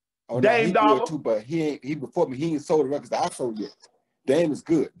 Dame Dollar too, but he before me. He ain't sold the records that I sold yet. Dame is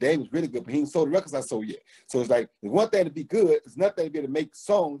good. Dame is really good, but he ain't sold the records I sold yet. So it's like it's one thing to be good. It's another thing to be able to make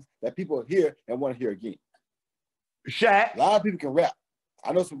songs that people hear and want to hear again. Shaq. A lot of people can rap.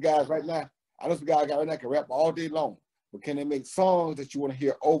 I know some guys right now. Can rap all day long, but can they make songs that you want to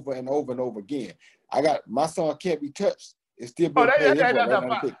hear over and over and over again? My song Can't Be Touched. It's still being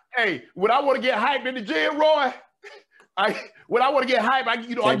played. Hey, when I want to get hyped in the gym, Roy, when I want to get hyped,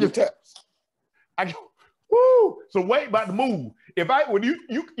 I go, woo. So Wade about to move. When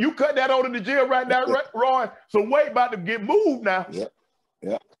you cut that on in the gym right now, Roy. So Wade about to get moved now.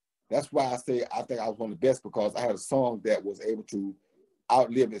 Yeah. That's why I say I think I was one of the best because I had a song that was able to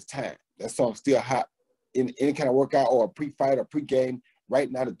outlive its time. That song's still hot in any kind of workout or a pre-fight or pre-game. Right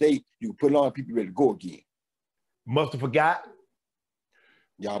now today, you can put it on and people ready to go again. Must have forgot.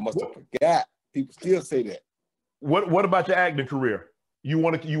 Y'all must have forgot. People still say that. What about your acting career? You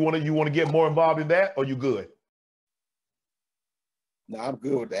want to get more involved in that, or you good? No, I'm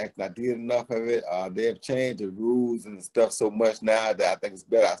good with the acting. I did enough of it. They have changed the rules and stuff so much now that I think it's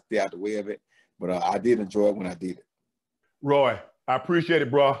better I stay out the way of it. But I did enjoy it when I did it. Roy, I appreciate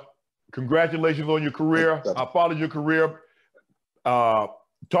it, bro. Congratulations on your career. I followed your career.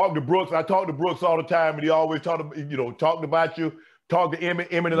 Talk to Brooks. I talk to Brooks all the time, and he always talked about you. Talk to Emmett.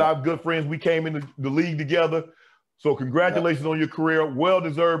 Emmett and I are good friends. We came into the league together. So congratulations on your career. Well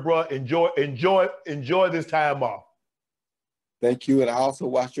deserved, bro. Enjoy this time off. Thank you. And I also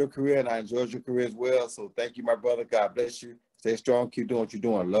watched your career, and I enjoyed your career as well. So thank you, my brother. God bless you. Stay strong. Keep doing what you're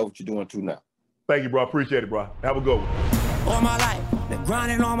doing. I love what you're doing too now. Thank you, bro. Appreciate it, bro. Have a good one. All my life, been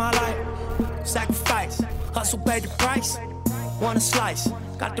grinding all my life. Sacrifice, hustle, pay the price. Want a slice,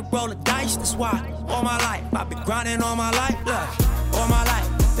 got to roll the dice. That's why all my life, I've been grinding all my life. Look, all my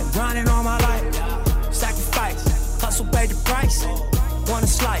life, been grinding all my life. Sacrifice, hustle, pay the price. Want a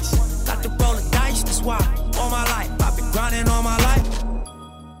slice, got to roll the dice. That's why all my life, I've been grinding all my life.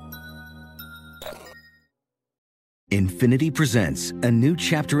 Infiniti presents a new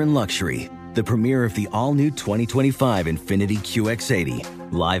chapter in luxury, the premiere of the all-new 2025 Infiniti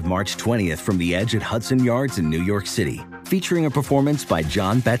QX80, live March 20th from the Edge at Hudson Yards in New York City, featuring a performance by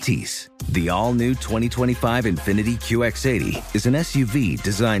John Batiste. The all-new 2025 Infiniti QX80 is an SUV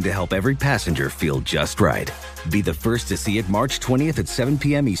designed to help every passenger feel just right. Be the first to see it March 20th at 7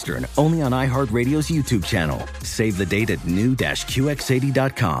 p.m. Eastern, only on iHeartRadio's YouTube channel. Save the date at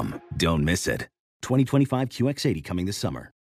new-QX80.com. Don't miss it. 2025 QX80 coming this summer.